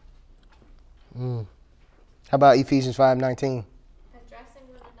him. How about Ephesians 5:19? Addressing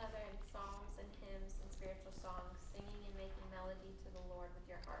one another in psalms and hymns and spiritual songs, singing and making melody to the Lord with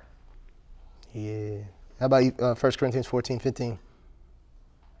your heart. Yeah. How about 1 Corinthians 14:15?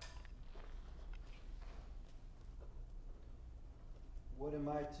 What am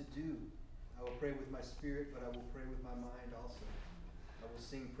I to do? I will pray with my spirit, but I will pray with my mind also. I will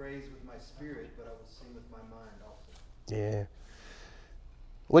sing praise with my spirit, but I will sing with my mind also.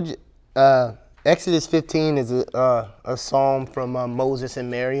 Yeah. Exodus 15 is a psalm from Moses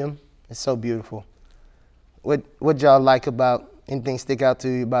and Miriam. It's so beautiful. What y'all like about, anything stick out to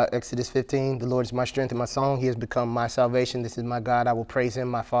you about Exodus 15? The Lord is my strength and my song. He has become my salvation. This is my God. I will praise him,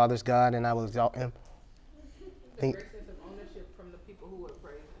 my Father's God, and I will exalt him. The great sense of ownership from the people who would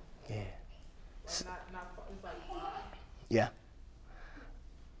praise him. Yeah. Like not, it's like mine. Yeah.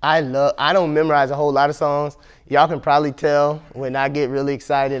 I don't memorize a whole lot of songs. Y'all can probably tell when I get really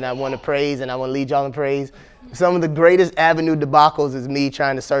excited and I want to praise and I want to lead y'all in praise. Some of the greatest avenue debacles is me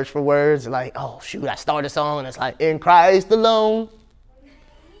trying to search for words. Like, oh, shoot, I start a song and it's like, in Christ alone.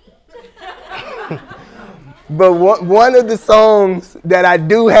 But one of the songs that I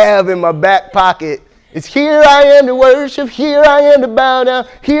do have in my back pocket is, here I am to worship, here I am to bow down,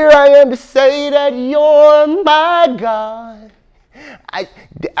 here I am to say that you're my God. I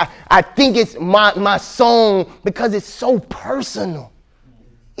think it's my song because it's so personal.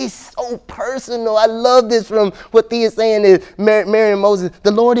 It's so personal. I love this from what Thea's saying is Mary and Moses.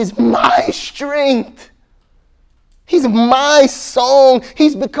 The Lord is my strength. He's my song.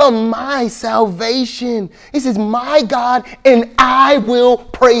 He's become my salvation. This is my God, and I will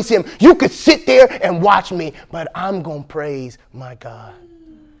praise him. You could sit there and watch me, but I'm going to praise my God.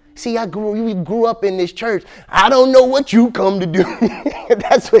 See, we grew up in this church. I don't know what you come to do.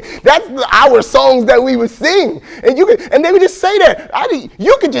 That's our songs that we would sing. And they would just say that.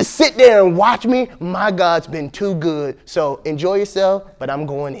 You could just sit there and watch me. My God's been too good. So enjoy yourself, but I'm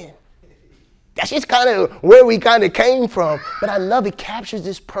going in. That's just kind of where we kind of came from. But I love it. Captures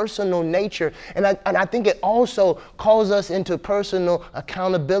this personal nature. And I think it also calls us into personal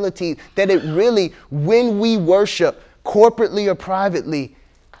accountability, that it really, when we worship corporately or privately,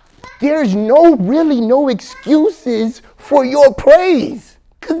 there's really no excuses for your praise,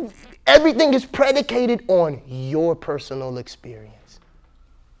 because everything is predicated on your personal experience.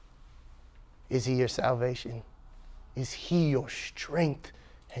 Is he your salvation? Is he your strength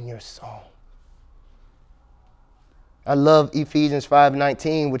and your song? I love Ephesians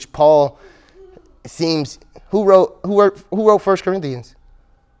 5:19, which Paul seems, who wrote 1 Corinthians?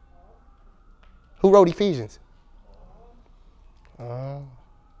 Who wrote Ephesians?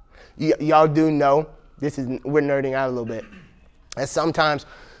 Y'all do know, we're nerding out a little bit. And sometimes,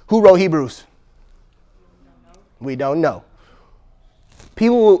 who wrote Hebrews? We don't know.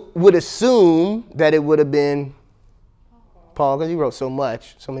 People would assume that it would have been Paul, because he wrote so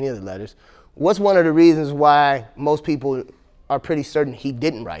many other letters. What's one of the reasons why most people are pretty certain he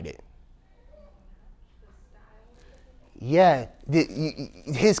didn't write it? Yeah,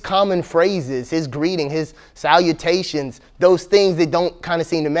 his common phrases, his greeting, his salutations, those things that don't kind of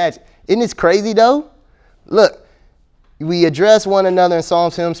seem to match. Isn't this crazy though? Look, we address one another in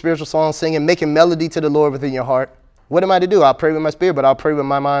psalms, hymns, spiritual songs, singing, making melody to the Lord within your heart. What am I to do? I'll pray with my spirit, but I'll pray with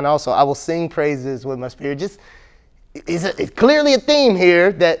my mind also. I will sing praises with my spirit. It's clearly a theme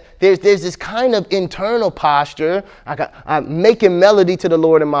here that there's this kind of internal posture. I'm making melody to the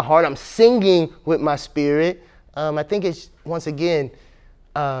Lord in my heart. I'm singing with my spirit. I think it's, once again,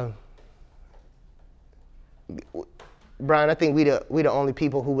 Brian, I think we the only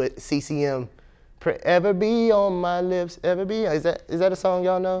people who would CCM, ever be on my lips, ever be. Is that a song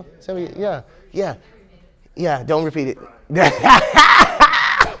y'all know? Yeah. Don't repeat it.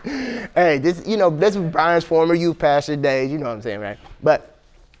 Hey, this is Brian's former youth pastor days. You know what I'm saying, right? But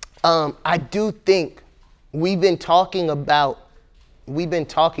I do think we've been talking about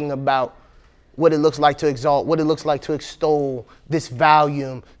what it looks like to exalt, what it looks like to extol, this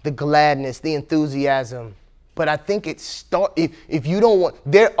volume, the gladness, the enthusiasm. But I think if you don't want,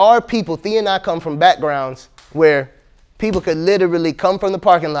 there are people, Thea and I come from backgrounds where people could literally come from the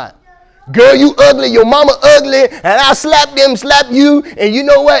parking lot, Girl, you ugly, your mama ugly, and I slap them, slap you, and you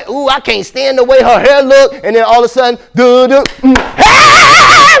know what? Ooh, I can't stand the way her hair look, and then all of a sudden,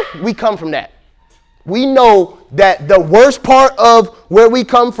 we come from that. We know that the worst part of where we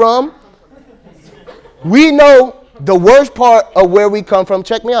come from,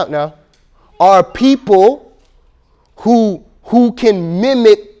 check me out now, are people who can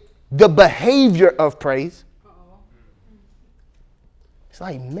mimic the behavior of praise. It's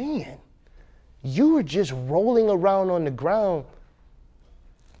like, man, you were just rolling around on the ground,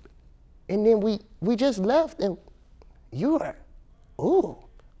 and then we just left, and you are,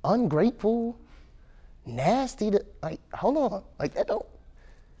 ungrateful, nasty. Hold on, that don't.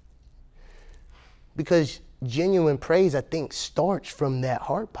 Because genuine praise, I think, starts from that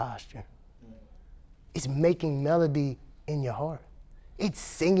heart posture. It's making melody in your heart. It's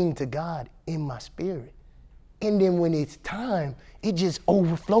singing to God in my spirit. And then when it's time, it just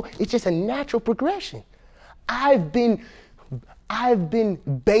overflows. It's just a natural progression. I've been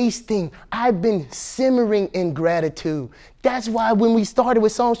basting, I've been simmering in gratitude. That's why when we started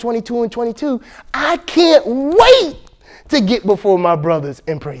with Psalms 22 and 22, I can't wait to get before my brothers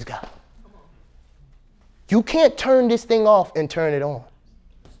and praise God. You can't turn this thing off and turn it on.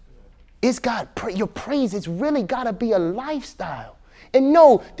 It's got your praise. It's really got to be a lifestyle. And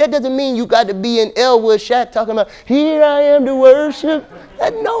no, that doesn't mean you got to be in Elwood Shack talking about, here I am to worship.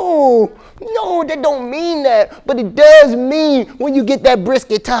 No, that don't mean that. But it does mean when you get that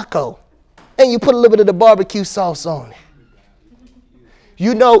brisket taco and you put a little bit of the barbecue sauce on it.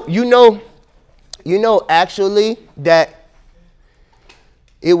 You know actually that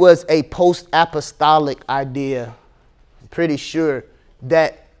it was a post-apostolic idea. I'm pretty sure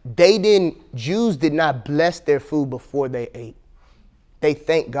that Jews did not bless their food before they ate. They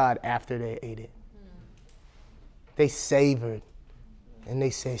thanked God after they ate it. They savored. And they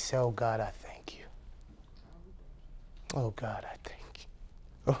say, oh God, I thank you. Oh God, I thank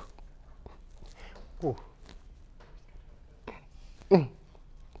you. Oh. Mm.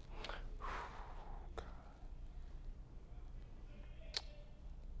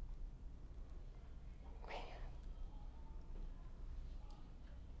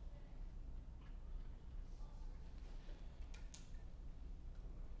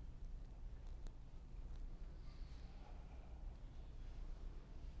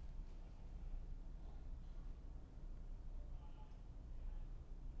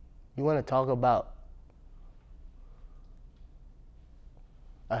 You want to talk about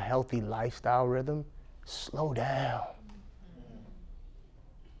a healthy lifestyle rhythm? Slow down.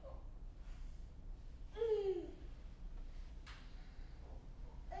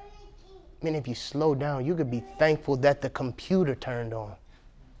 I mean, if you slow down, you could be thankful that the computer turned on.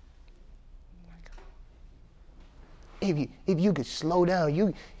 If you could slow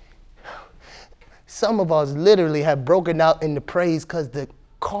down, some of us literally have broken out into praise because the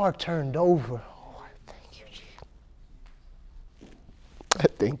car turned over. Oh, I thank you, Jesus. I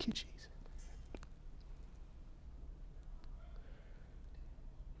thank you, Jesus.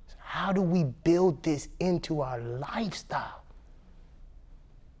 How do we build this into our lifestyle?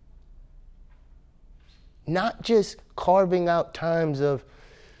 Not just carving out times of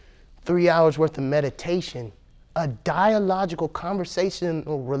 3 hours worth of meditation. A dialogical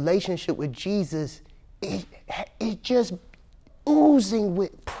conversational relationship with Jesus, it just oozing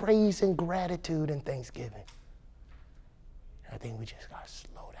with praise and gratitude and thanksgiving. I think we just got to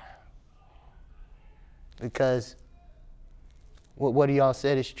slow down. Because what y'all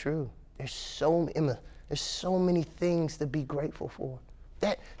said is true. There's so many things to be grateful for.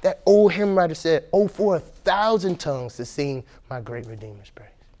 That old hymn writer said, oh, for 1,000 tongues to sing my great Redeemer's praise.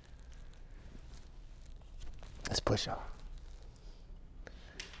 Let's push on.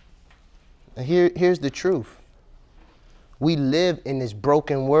 And here's the truth. We live in this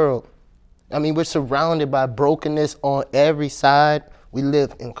broken world. I mean, we're surrounded by brokenness on every side. We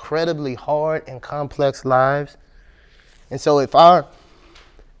live incredibly hard and complex lives. And so if our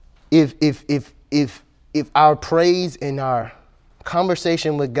praise and our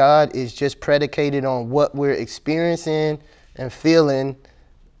conversation with God is just predicated on what we're experiencing and feeling,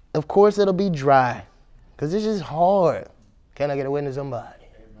 of course it'll be dry. Because it's just hard. Can I get a witness, somebody?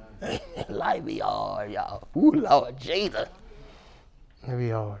 Life be hard, y'all. Ooh, Lord Jesus. It be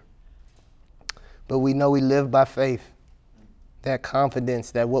hard. But we know we live by faith. That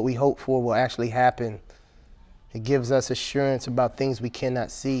confidence that what we hope for will actually happen. It gives us assurance about things we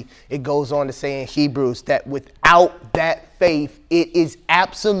cannot see. It goes on to say in Hebrews that without that faith, it is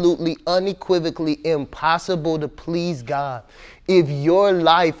absolutely unequivocally impossible to please God. If your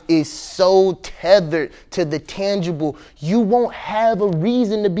life is so tethered to the tangible, you won't have a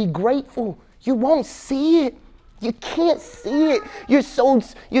reason to be grateful. You won't see it. You can't see it. You're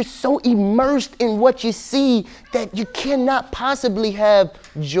so immersed in what you see that you cannot possibly have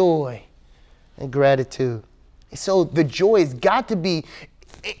joy and gratitude. So the joy has got to be,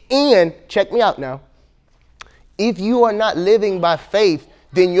 and check me out now. If you are not living by faith,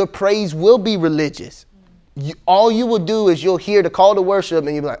 then your praise will be religious. All you will do is you'll hear the call to worship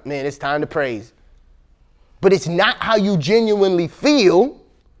and you'll be like, man, it's time to praise. But it's not how you genuinely feel.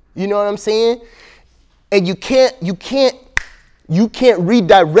 You know what I'm saying? And you can't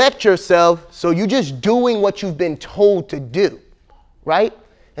redirect yourself. So you're just doing what you've been told to do. Right?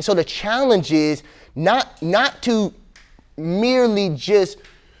 And so the challenge is not to merely just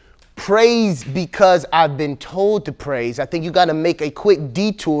praise because I've been told to praise. I think you got to make a quick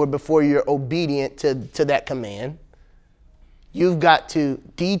detour before you're obedient to that command. You've got to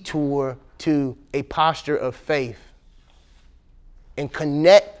detour to a posture of faith and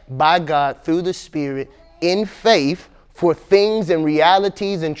connect by God through the Spirit in faith for things and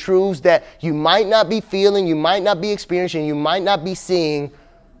realities and truths that you might not be feeling, you might not be experiencing, you might not be seeing.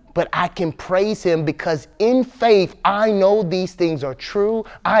 But I can praise him because in faith, I know these things are true.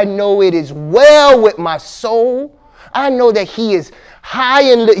 I know it is well with my soul. I know that he is high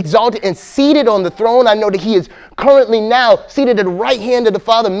and exalted and seated on the throne. I know that he is currently now seated at the right hand of the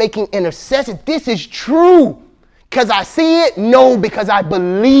Father making intercession. This is true. Because I see it? No, because I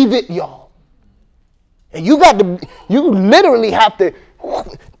believe it, y'all. And you literally have to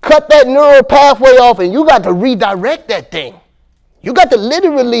cut that neural pathway off and you got to redirect that thing. You got to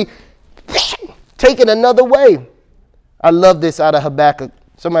literally take it another way. I love this out of Habakkuk.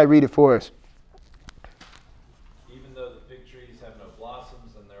 Somebody read it for us. Even though the fig trees have no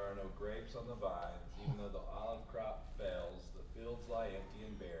blossoms and there are no grapes on the vines, even though the olive crop fails, the fields lie empty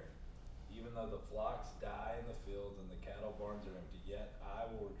and barren. Even though the flocks die in the fields and the cattle barns are empty, yet I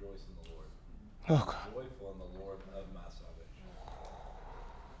will rejoice in the Lord. Oh, God. Joyful in the Lord of my salvation.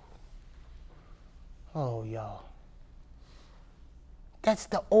 Oh, y'all. That's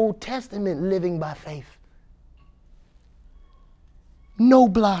the Old Testament living by faith. No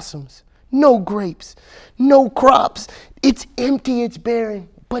blossoms, no grapes, no crops. It's empty, it's barren.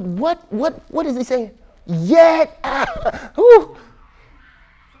 But what is he saying? Yet,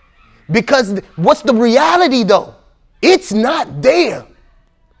 because what's the reality though? It's not there.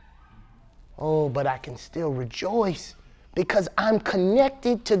 Oh, but I can still rejoice because I'm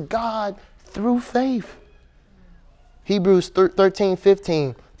connected to God through faith. Hebrews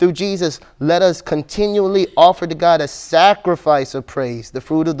 13:15, through Jesus, let us continually offer to God a sacrifice of praise, the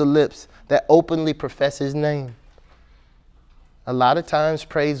fruit of the lips that openly profess his name. A lot of times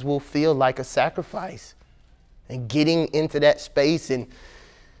praise will feel like a sacrifice. And getting into that space and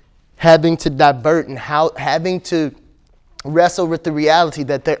having to divert and having to wrestle with the reality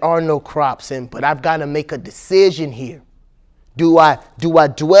that there are no crops but I've got to make a decision here. Do I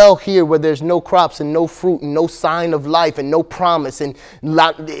dwell here where there's no crops and no fruit and no sign of life and no promise and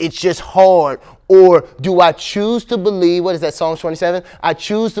it's just hard? Or do I choose to believe, what is that, Psalms 27? I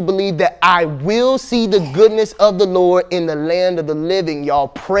choose to believe that I will see the goodness of the Lord in the land of the living, y'all.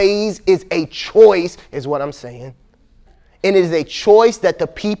 Praise is a choice, is what I'm saying. And it is a choice that the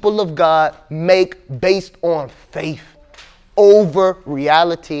people of God make based on faith over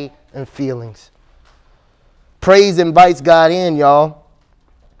reality and feelings. Praise invites God in, y'all.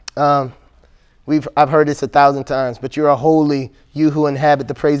 I've heard this 1,000 times, but you're a holy, you who inhabit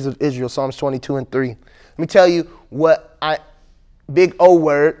the praises of Israel, Psalms 22:3. Let me tell you big O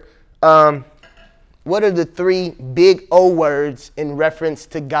word. What are the 3 big O words in reference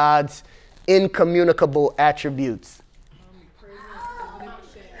to God's incommunicable attributes?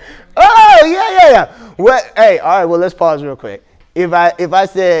 Oh, yeah. Hey, all right, well, let's pause real quick. If I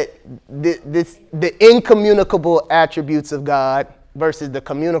said the incommunicable attributes of God versus the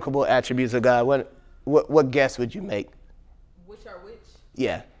communicable attributes of God, what guess would you make? Which are which?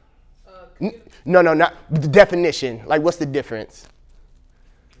 Yeah. No, not the definition. Like, what's the difference?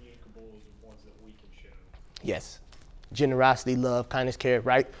 Communicable is the ones that we can show. Yes. Generosity, love, kindness, care,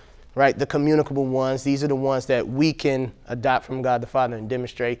 right? Right. The communicable ones, these are the ones that we can adopt from God the Father and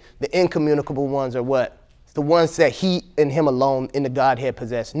demonstrate. The incommunicable ones are what? The ones that he and him alone in the Godhead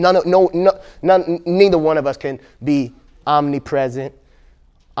possess. Neither one of us can be omnipresent,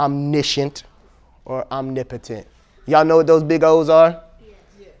 omniscient, or omnipotent. Y'all know what those big O's are?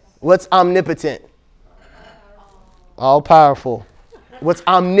 Yes. What's omnipotent? All powerful. What's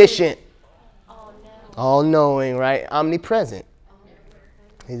omniscient? All knowing, right? Omnipresent.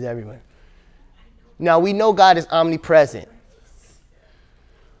 He's everywhere. Now we know God is omnipresent.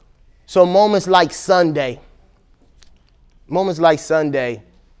 So moments like Sunday,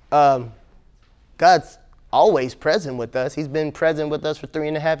 God's always present with us. He's been present with us for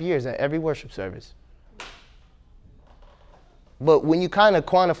 3.5 years at every worship service. But when you kind of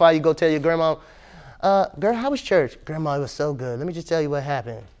quantify, you go tell your grandma, girl, how was church? Grandma, it was so good. Let me just tell you what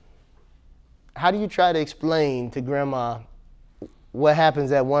happened. How do you try to explain to grandma what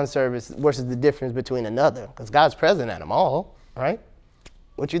happens at one service versus the difference between another? Because God's present at them all, right?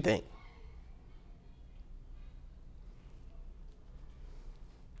 What you think?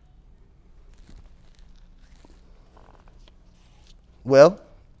 Well,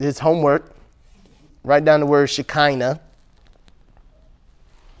 it's homework. Write down the word Shekinah.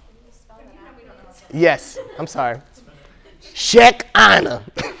 Yes, I'm sorry. Shekinah.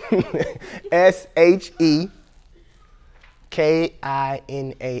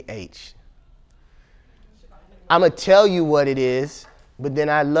 SHEKINAH. I'm going to tell you what it is, but then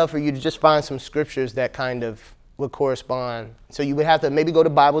I'd love for you to just find some scriptures that kind of would correspond. So you would have to maybe go to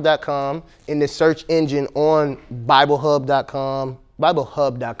Bible.com in the search engine on BibleHub.com.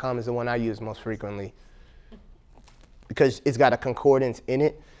 BibleHub.com is the one I use most frequently because it's got a concordance in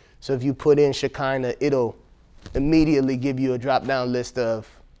it. So if you put in Shekinah, it'll immediately give you a drop-down list of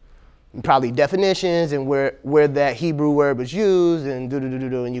probably definitions and where that Hebrew word was used and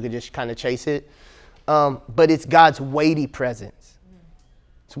and you can just kind of chase it. But it's God's weighty presence.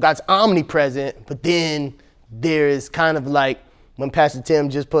 So God's omnipresent, but then there is kind of like when Pastor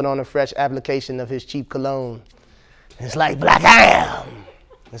Tim just put on a fresh application of his cheap cologne. It's like Black Am.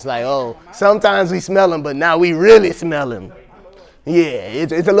 It's like, oh, sometimes we smell him, but now we really smell him. Yeah,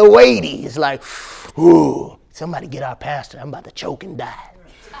 it's a little weighty. It's like, ooh, somebody get our pastor. I'm about to choke and die.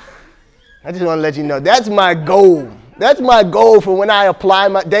 I just want to let you know, that's my goal. That's my goal for when I apply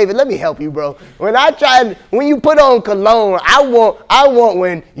my, David, let me help you, bro. When you put on cologne, I want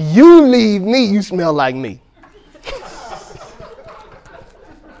when you leave me, you smell like me.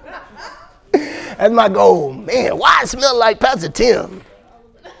 That's my goal. Man, why I smell like Pastor Tim?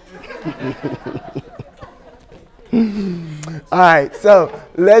 All right, so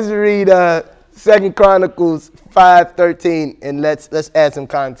let's read 2 Chronicles 5:13, and let's add some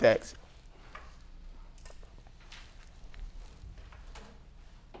context.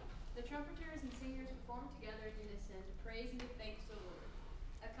 The trumpeters and singers performed together in unison to praise and give thanks to the Lord.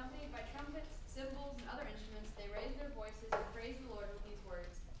 Accompanied by trumpets, cymbals, and other instruments, they raised their voices and praised the Lord with these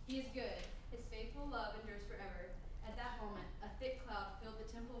words: He is good. His faithful love endures forever. At that moment, a thick cloud filled the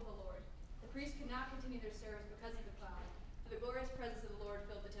temple of the Lord. The priests could not continue their service because of the cloud, for the glorious presence of the Lord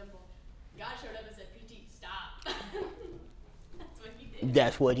filled the temple. God showed up and said, PT, stop. That's what he did.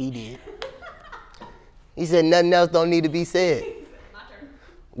 That's what he did. He said nothing else don't need to be said. My turn.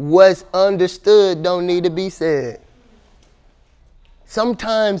 What's understood don't need to be said.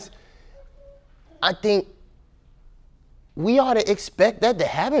 Sometimes I think we ought to expect that to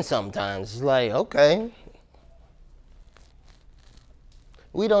happen sometimes. It's like, okay,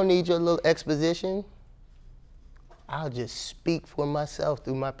 we don't need your little exposition. I'll just speak for myself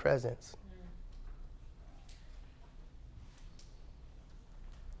through my presence.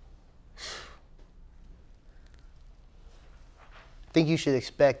 I think you should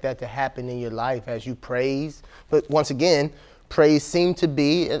expect that to happen in your life as you praise. But once again, praise seems to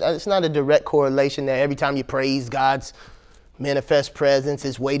be, it's not a direct correlation that every time you praise God's manifest presence,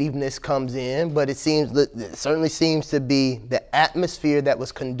 his weightiness comes in, but it certainly seems to be the atmosphere that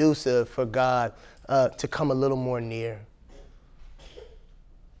was conducive for God to come a little more near.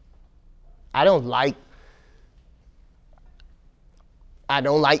 I don't like,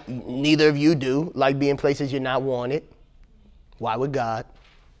 neither of you do, like being places you're not wanted. Why would God?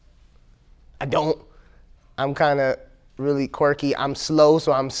 I'm kind of really quirky. I'm slow,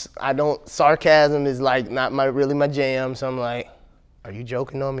 so sarcasm is like not really my jam. So I'm like, are you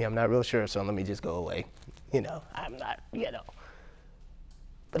joking on me? I'm not real sure, so let me just go away. I'm not,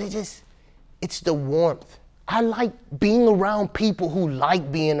 But it's the warmth. I like being around people who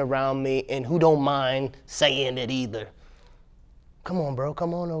like being around me and who don't mind saying it either. Come on, bro,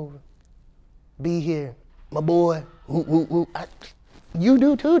 come on over. Be here. My boy, you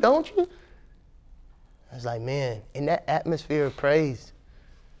do too, don't you? I was like, man, in that atmosphere of praise,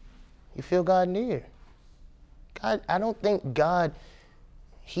 you feel God near. God, I don't think God,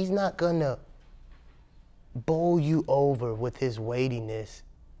 he's not gonna bowl you over with his weightiness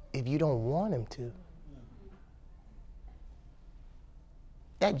if you don't want him to.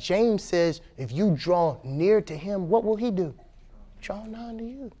 that James says, if you draw near to him, what will he do? Draw nigh to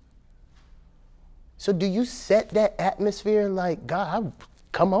you. So do you set that atmosphere like, God,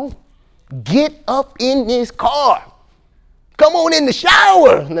 come on, get up in this car. Come on in the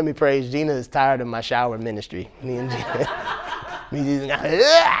shower. Let me praise. Gina is tired of my shower ministry. Me and Gina.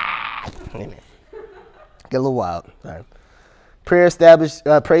 Amen. Get a little wild. All right. Praise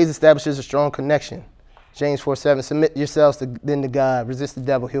establishes a strong connection. James 4:7, submit yourselves then to God. Resist the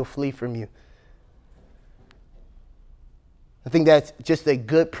devil, he'll flee from you. I think that's just a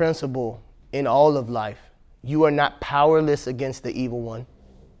good principle in all of life. You are not powerless against the evil one.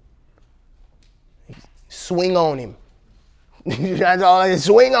 Swing on him. That's all I can.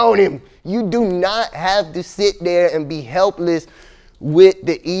 Swing on him. You do not have to sit there and be helpless with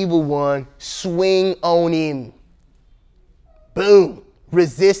the evil one. Swing on him. Boom.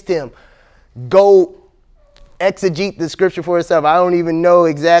 Resist him. Go exegete the scripture for yourself. I don't even know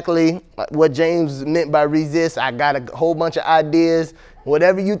exactly what James meant by resist. I got a whole bunch of ideas.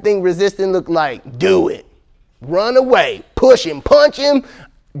 Whatever you think resisting look like, do it. Run away. Push him. Punch him.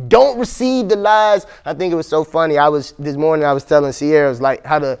 Don't receive the lies. I think it was so funny. This morning I was telling Sierra, it was like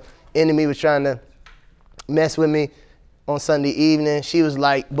how the enemy was trying to mess with me on Sunday evening. She was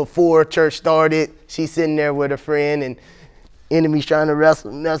like, before church started, she's sitting there with a friend and enemy's trying to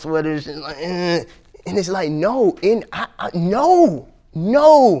mess with her. She's like, and it's like, no,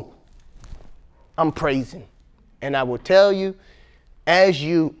 no. I'm praising. And I will tell you, as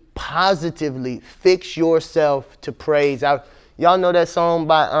you positively fix yourself to praise. Y'all know that song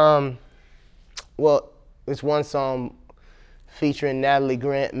by, it's one song featuring Natalie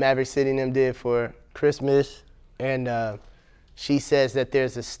Grant, Maverick City and them did for Christmas. And she says that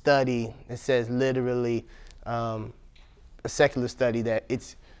there's a study that says literally, a secular study, that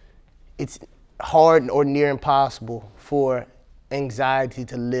it's hard or near impossible for anxiety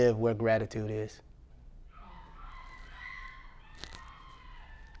to live where gratitude is.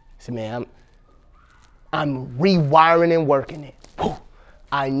 So man, I'm rewiring and working it. Whew.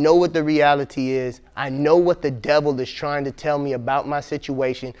 I know what the reality is. I know what the devil is trying to tell me about my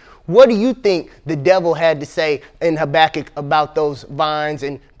situation. What do you think the devil had to say in Habakkuk about those vines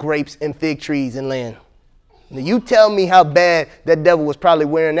and grapes and fig trees and land? Now you tell me how bad that devil was probably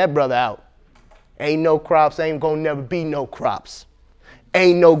wearing that brother out. Ain't no crops, ain't gonna never be no crops.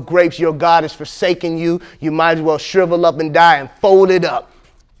 Ain't no grapes, your God has forsaken you. You might as well shrivel up and die and fold it up.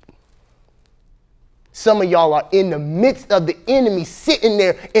 Some of y'all are in the midst of the enemy sitting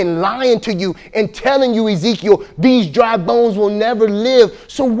there and lying to you and telling you, Ezekiel, these dry bones will never live.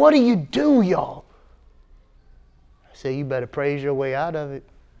 So what do you do, y'all? I say, you better praise your way out of it.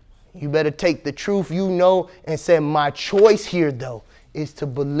 You better take the truth you know and say, my choice here, though, is to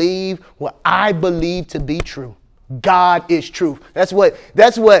believe what I believe to be true. God is truth. That's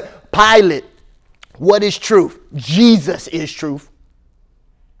what Pilate, what is truth? Jesus is truth.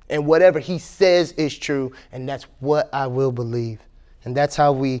 And whatever he says is true, and that's what I will believe. And that's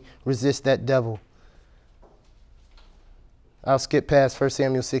how we resist that devil. I'll skip past 1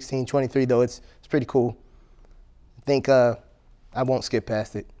 Samuel 16:23, though. It's pretty cool. I think I won't skip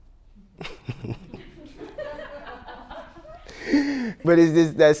past it. But it's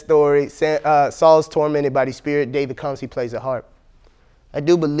just that story. Saul's tormented by the spirit. David comes, he plays a harp. I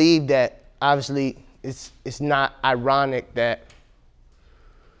do believe that, obviously, it's not ironic that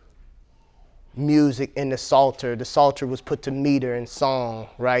music in the Psalter was put to meter and song,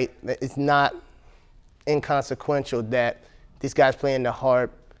 right? It's not inconsequential that this guy's playing the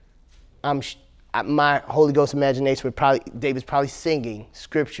harp. My Holy Ghost imagination David's probably singing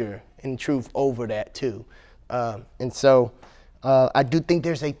scripture and truth over that too. And so I do think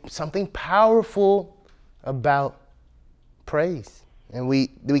there's something powerful about praise. And we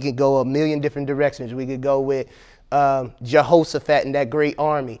could go a million different directions. We could go with Jehoshaphat and that great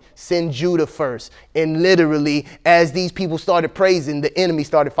army, send Judah first. And literally, as these people started praising, the enemy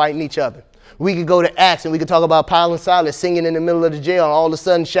started fighting each other. We could go to Acts and we could talk about Paul and Silas singing in the middle of the jail, and all of a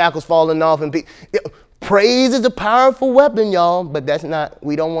sudden shackles falling off. And praise is a powerful weapon, y'all, but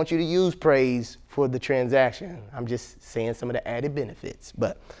we don't want you to use praise for the transaction. I'm just saying some of the added benefits.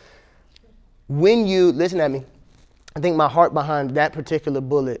 But when you, listen at me, I think my heart behind that particular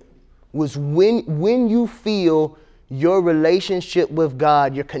bullet was when you feel your relationship with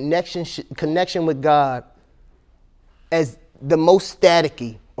God, your connection with God as the most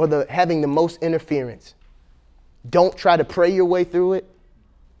staticky or having the most interference. Don't try to pray your way through it.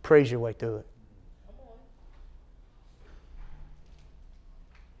 Praise your way through it.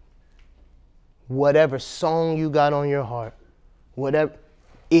 Whatever song you got on your heart, whatever,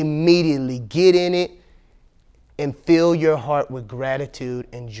 immediately get in it and fill your heart with gratitude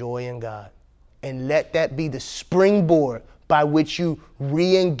and joy in God. And let that be the springboard by which you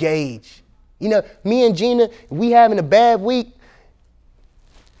re-engage. You know, me and Gina, we having a bad week.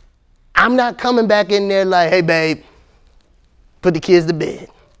 I'm not coming back in there like, hey, babe, put the kids to bed.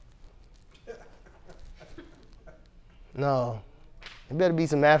 No. It better be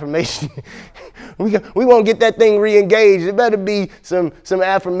some affirmation. we won't get that thing re-engaged. It better be some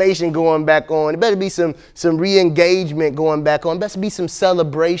affirmation going back on. It better be some re-engagement going back on. It better be some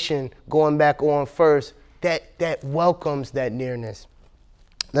celebration going back on first that welcomes that nearness.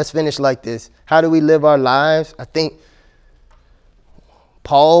 Let's finish like this. How do we live our lives? I think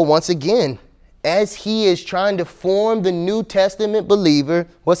Paul, once again, as he is trying to form the New Testament believer,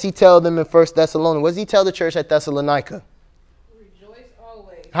 what's he tell them in 1 Thessalonians? What does he tell the church at Thessalonica? Rejoice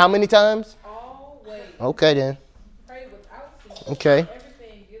always. How many times? Always. Okay, then. Pray without ceasing. Okay.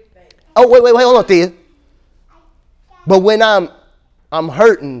 Everything give thanks. Oh, wait, hold on, Thea. But when I'm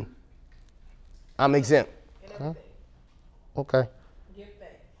hurting, I'm exempt. Huh? Okay. Give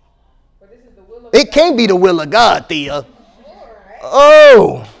thanks. For this is the will of It God. can't be the will of God, Thea. All right.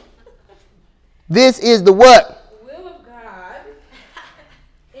 Oh. This is the what? The will of God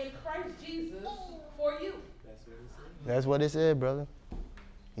in Christ Jesus for you. That's what it said, brother.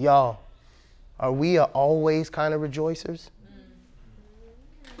 Y'all, are we always kind of rejoicers?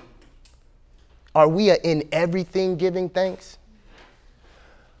 Are we in everything giving thanks?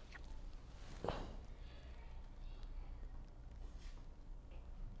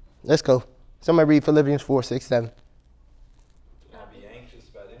 Let's go. Somebody read Philippians 4, 6, 7. Do not be anxious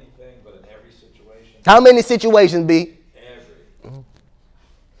about anything, but in every situation. How many situations be? Every.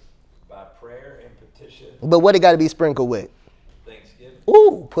 By prayer and petition. But what it got to be sprinkled with? Thanksgiving.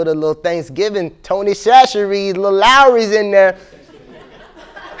 Ooh, put a little Thanksgiving, Tony Chachere's, little Lowry's in there.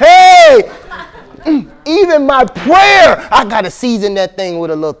 Hey, even my prayer, I got to season that thing with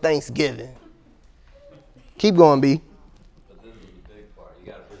a little Thanksgiving. Keep going, B. But this is the big part.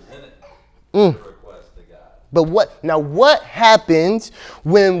 You got to present it. The request to God. But what happens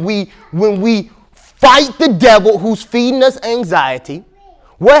when we fight the devil who's feeding us anxiety?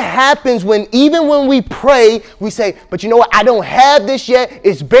 What happens even when we pray, we say, but you know what? I don't have this yet.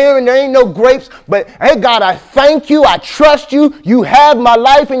 It's barren. There ain't no grapes. But hey, God, I thank you. I trust you. You have my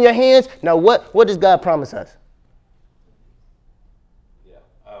life in your hands. Now, what does God promise us? Yeah.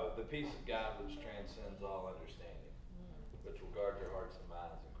 The peace of God which transcends all understanding, which will guard your hearts and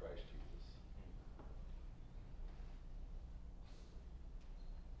minds in Christ Jesus.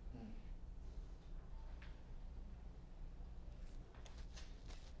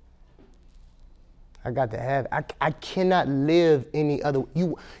 I got to have it. I cannot live any other.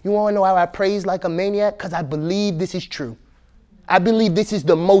 You want to know how I praise like a maniac? Because I believe this is true. I believe this is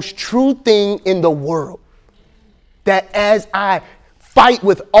the most true thing in the world. That as I fight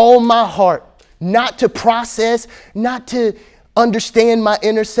with all my heart, not to process, not to understand my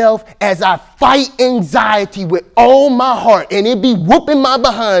inner self, as I fight anxiety with all my heart, and it be whooping my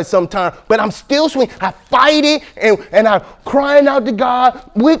behind sometimes, but I'm still swinging. I fight it, and I'm crying out to God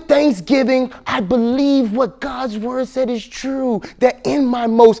with thanksgiving. I believe what God's word said is true, that in my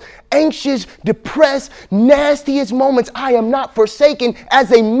most anxious, depressed, nastiest moments, I am not forsaken.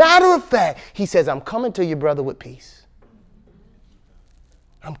 As a matter of fact, he says, I'm coming to you, brother, with peace.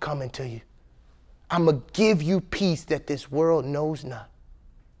 I'm coming to you. I'm going to give you peace that this world knows not.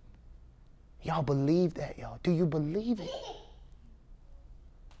 Y'all believe that, y'all? Do you believe it?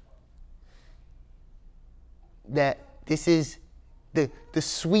 That this is the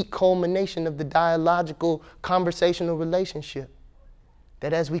sweet culmination of the dialogical, conversational relationship.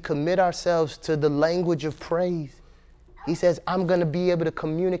 That as we commit ourselves to the language of praise, he says, I'm going to be able to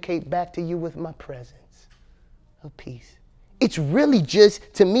communicate back to you with my presence of peace. It's really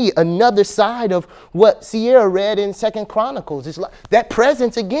just, to me, another side of what Sierra read in 2 Chronicles. It's like that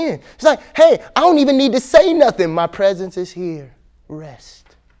presence again. It's like, hey, I don't even need to say nothing. My presence is here.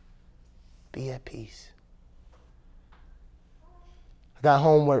 Rest. Be at peace. I got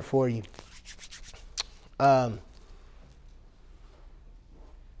homework for you. I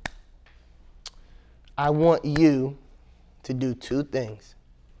want you to do two things.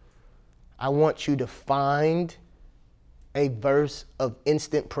 I want you to find a verse of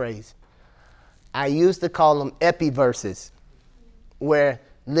instant praise. I used to call them epi verses, where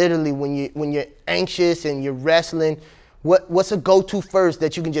literally when you're anxious and you're wrestling, what's a go-to first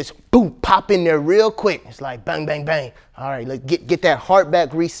that you can just boom pop in there real quick? It's like bang, bang, bang. All right, let's get that heart back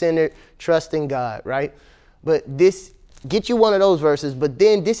recentered, trust in God, right? But this get you one of those verses. But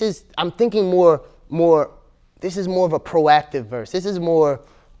then I'm thinking more. This is more of a proactive verse. This is more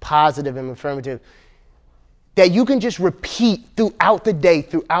positive and affirmative. that you can just repeat throughout the day,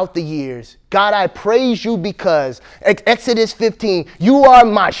 throughout the years. God, I praise you because, Exodus 15, you are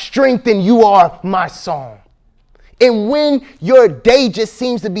my strength and you are my song. And when your day just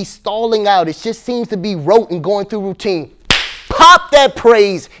seems to be stalling out, it just seems to be rote and going through routine, pop that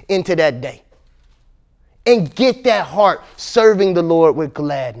praise into that day. And get that heart serving the Lord with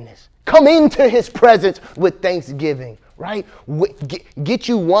gladness. Come into his presence with thanksgiving, right? Get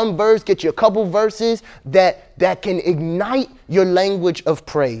you one verse, get you a couple verses that can ignite your language of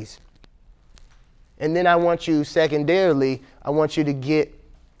praise. And then I want you, secondarily, I want you to get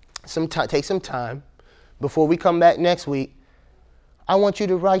some time, take some time before we come back next week. I want you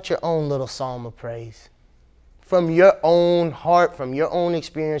to write your own little psalm of praise from your own heart, from your own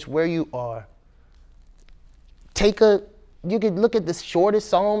experience, where you are. You could look at the shortest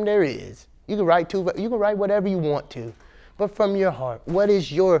psalm there is. You can write you can write whatever you want to, but from your heart, what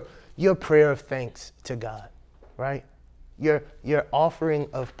is your prayer of thanks to God, right? Your offering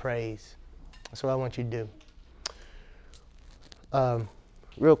of praise. That's what I want you to do.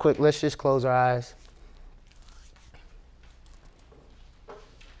 Real quick, let's just close our eyes.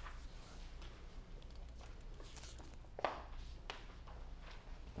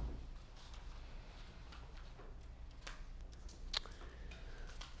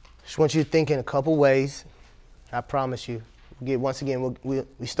 Just want you to think in a couple ways. I promise you. Once again, we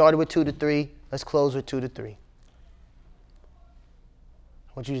started with 2 to 3. Let's close with 2 to 3. I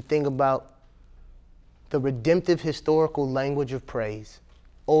want you to think about the redemptive historical language of praise,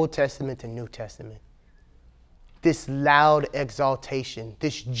 Old Testament and New Testament. This loud exaltation,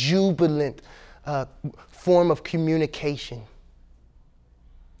 this jubilant form of communication.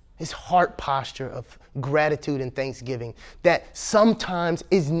 This heart posture of gratitude and thanksgiving that sometimes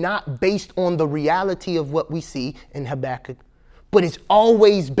is not based on the reality of what we see in Habakkuk, but it's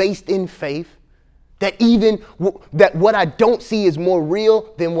always based in faith that that what I don't see is more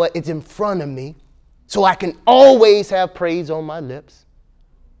real than what is in front of me. So I can always have praise on my lips.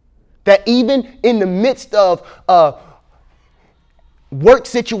 That even in the midst of work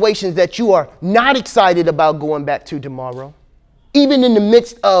situations that you are not excited about going back to tomorrow, even in the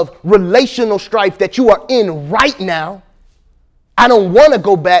midst of relational strife that you are in right now, I don't want to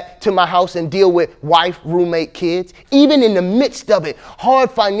go back to my house and deal with wife, roommate, kids. Even in the midst of it,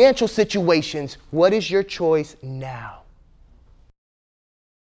 hard financial situations, what is your choice now?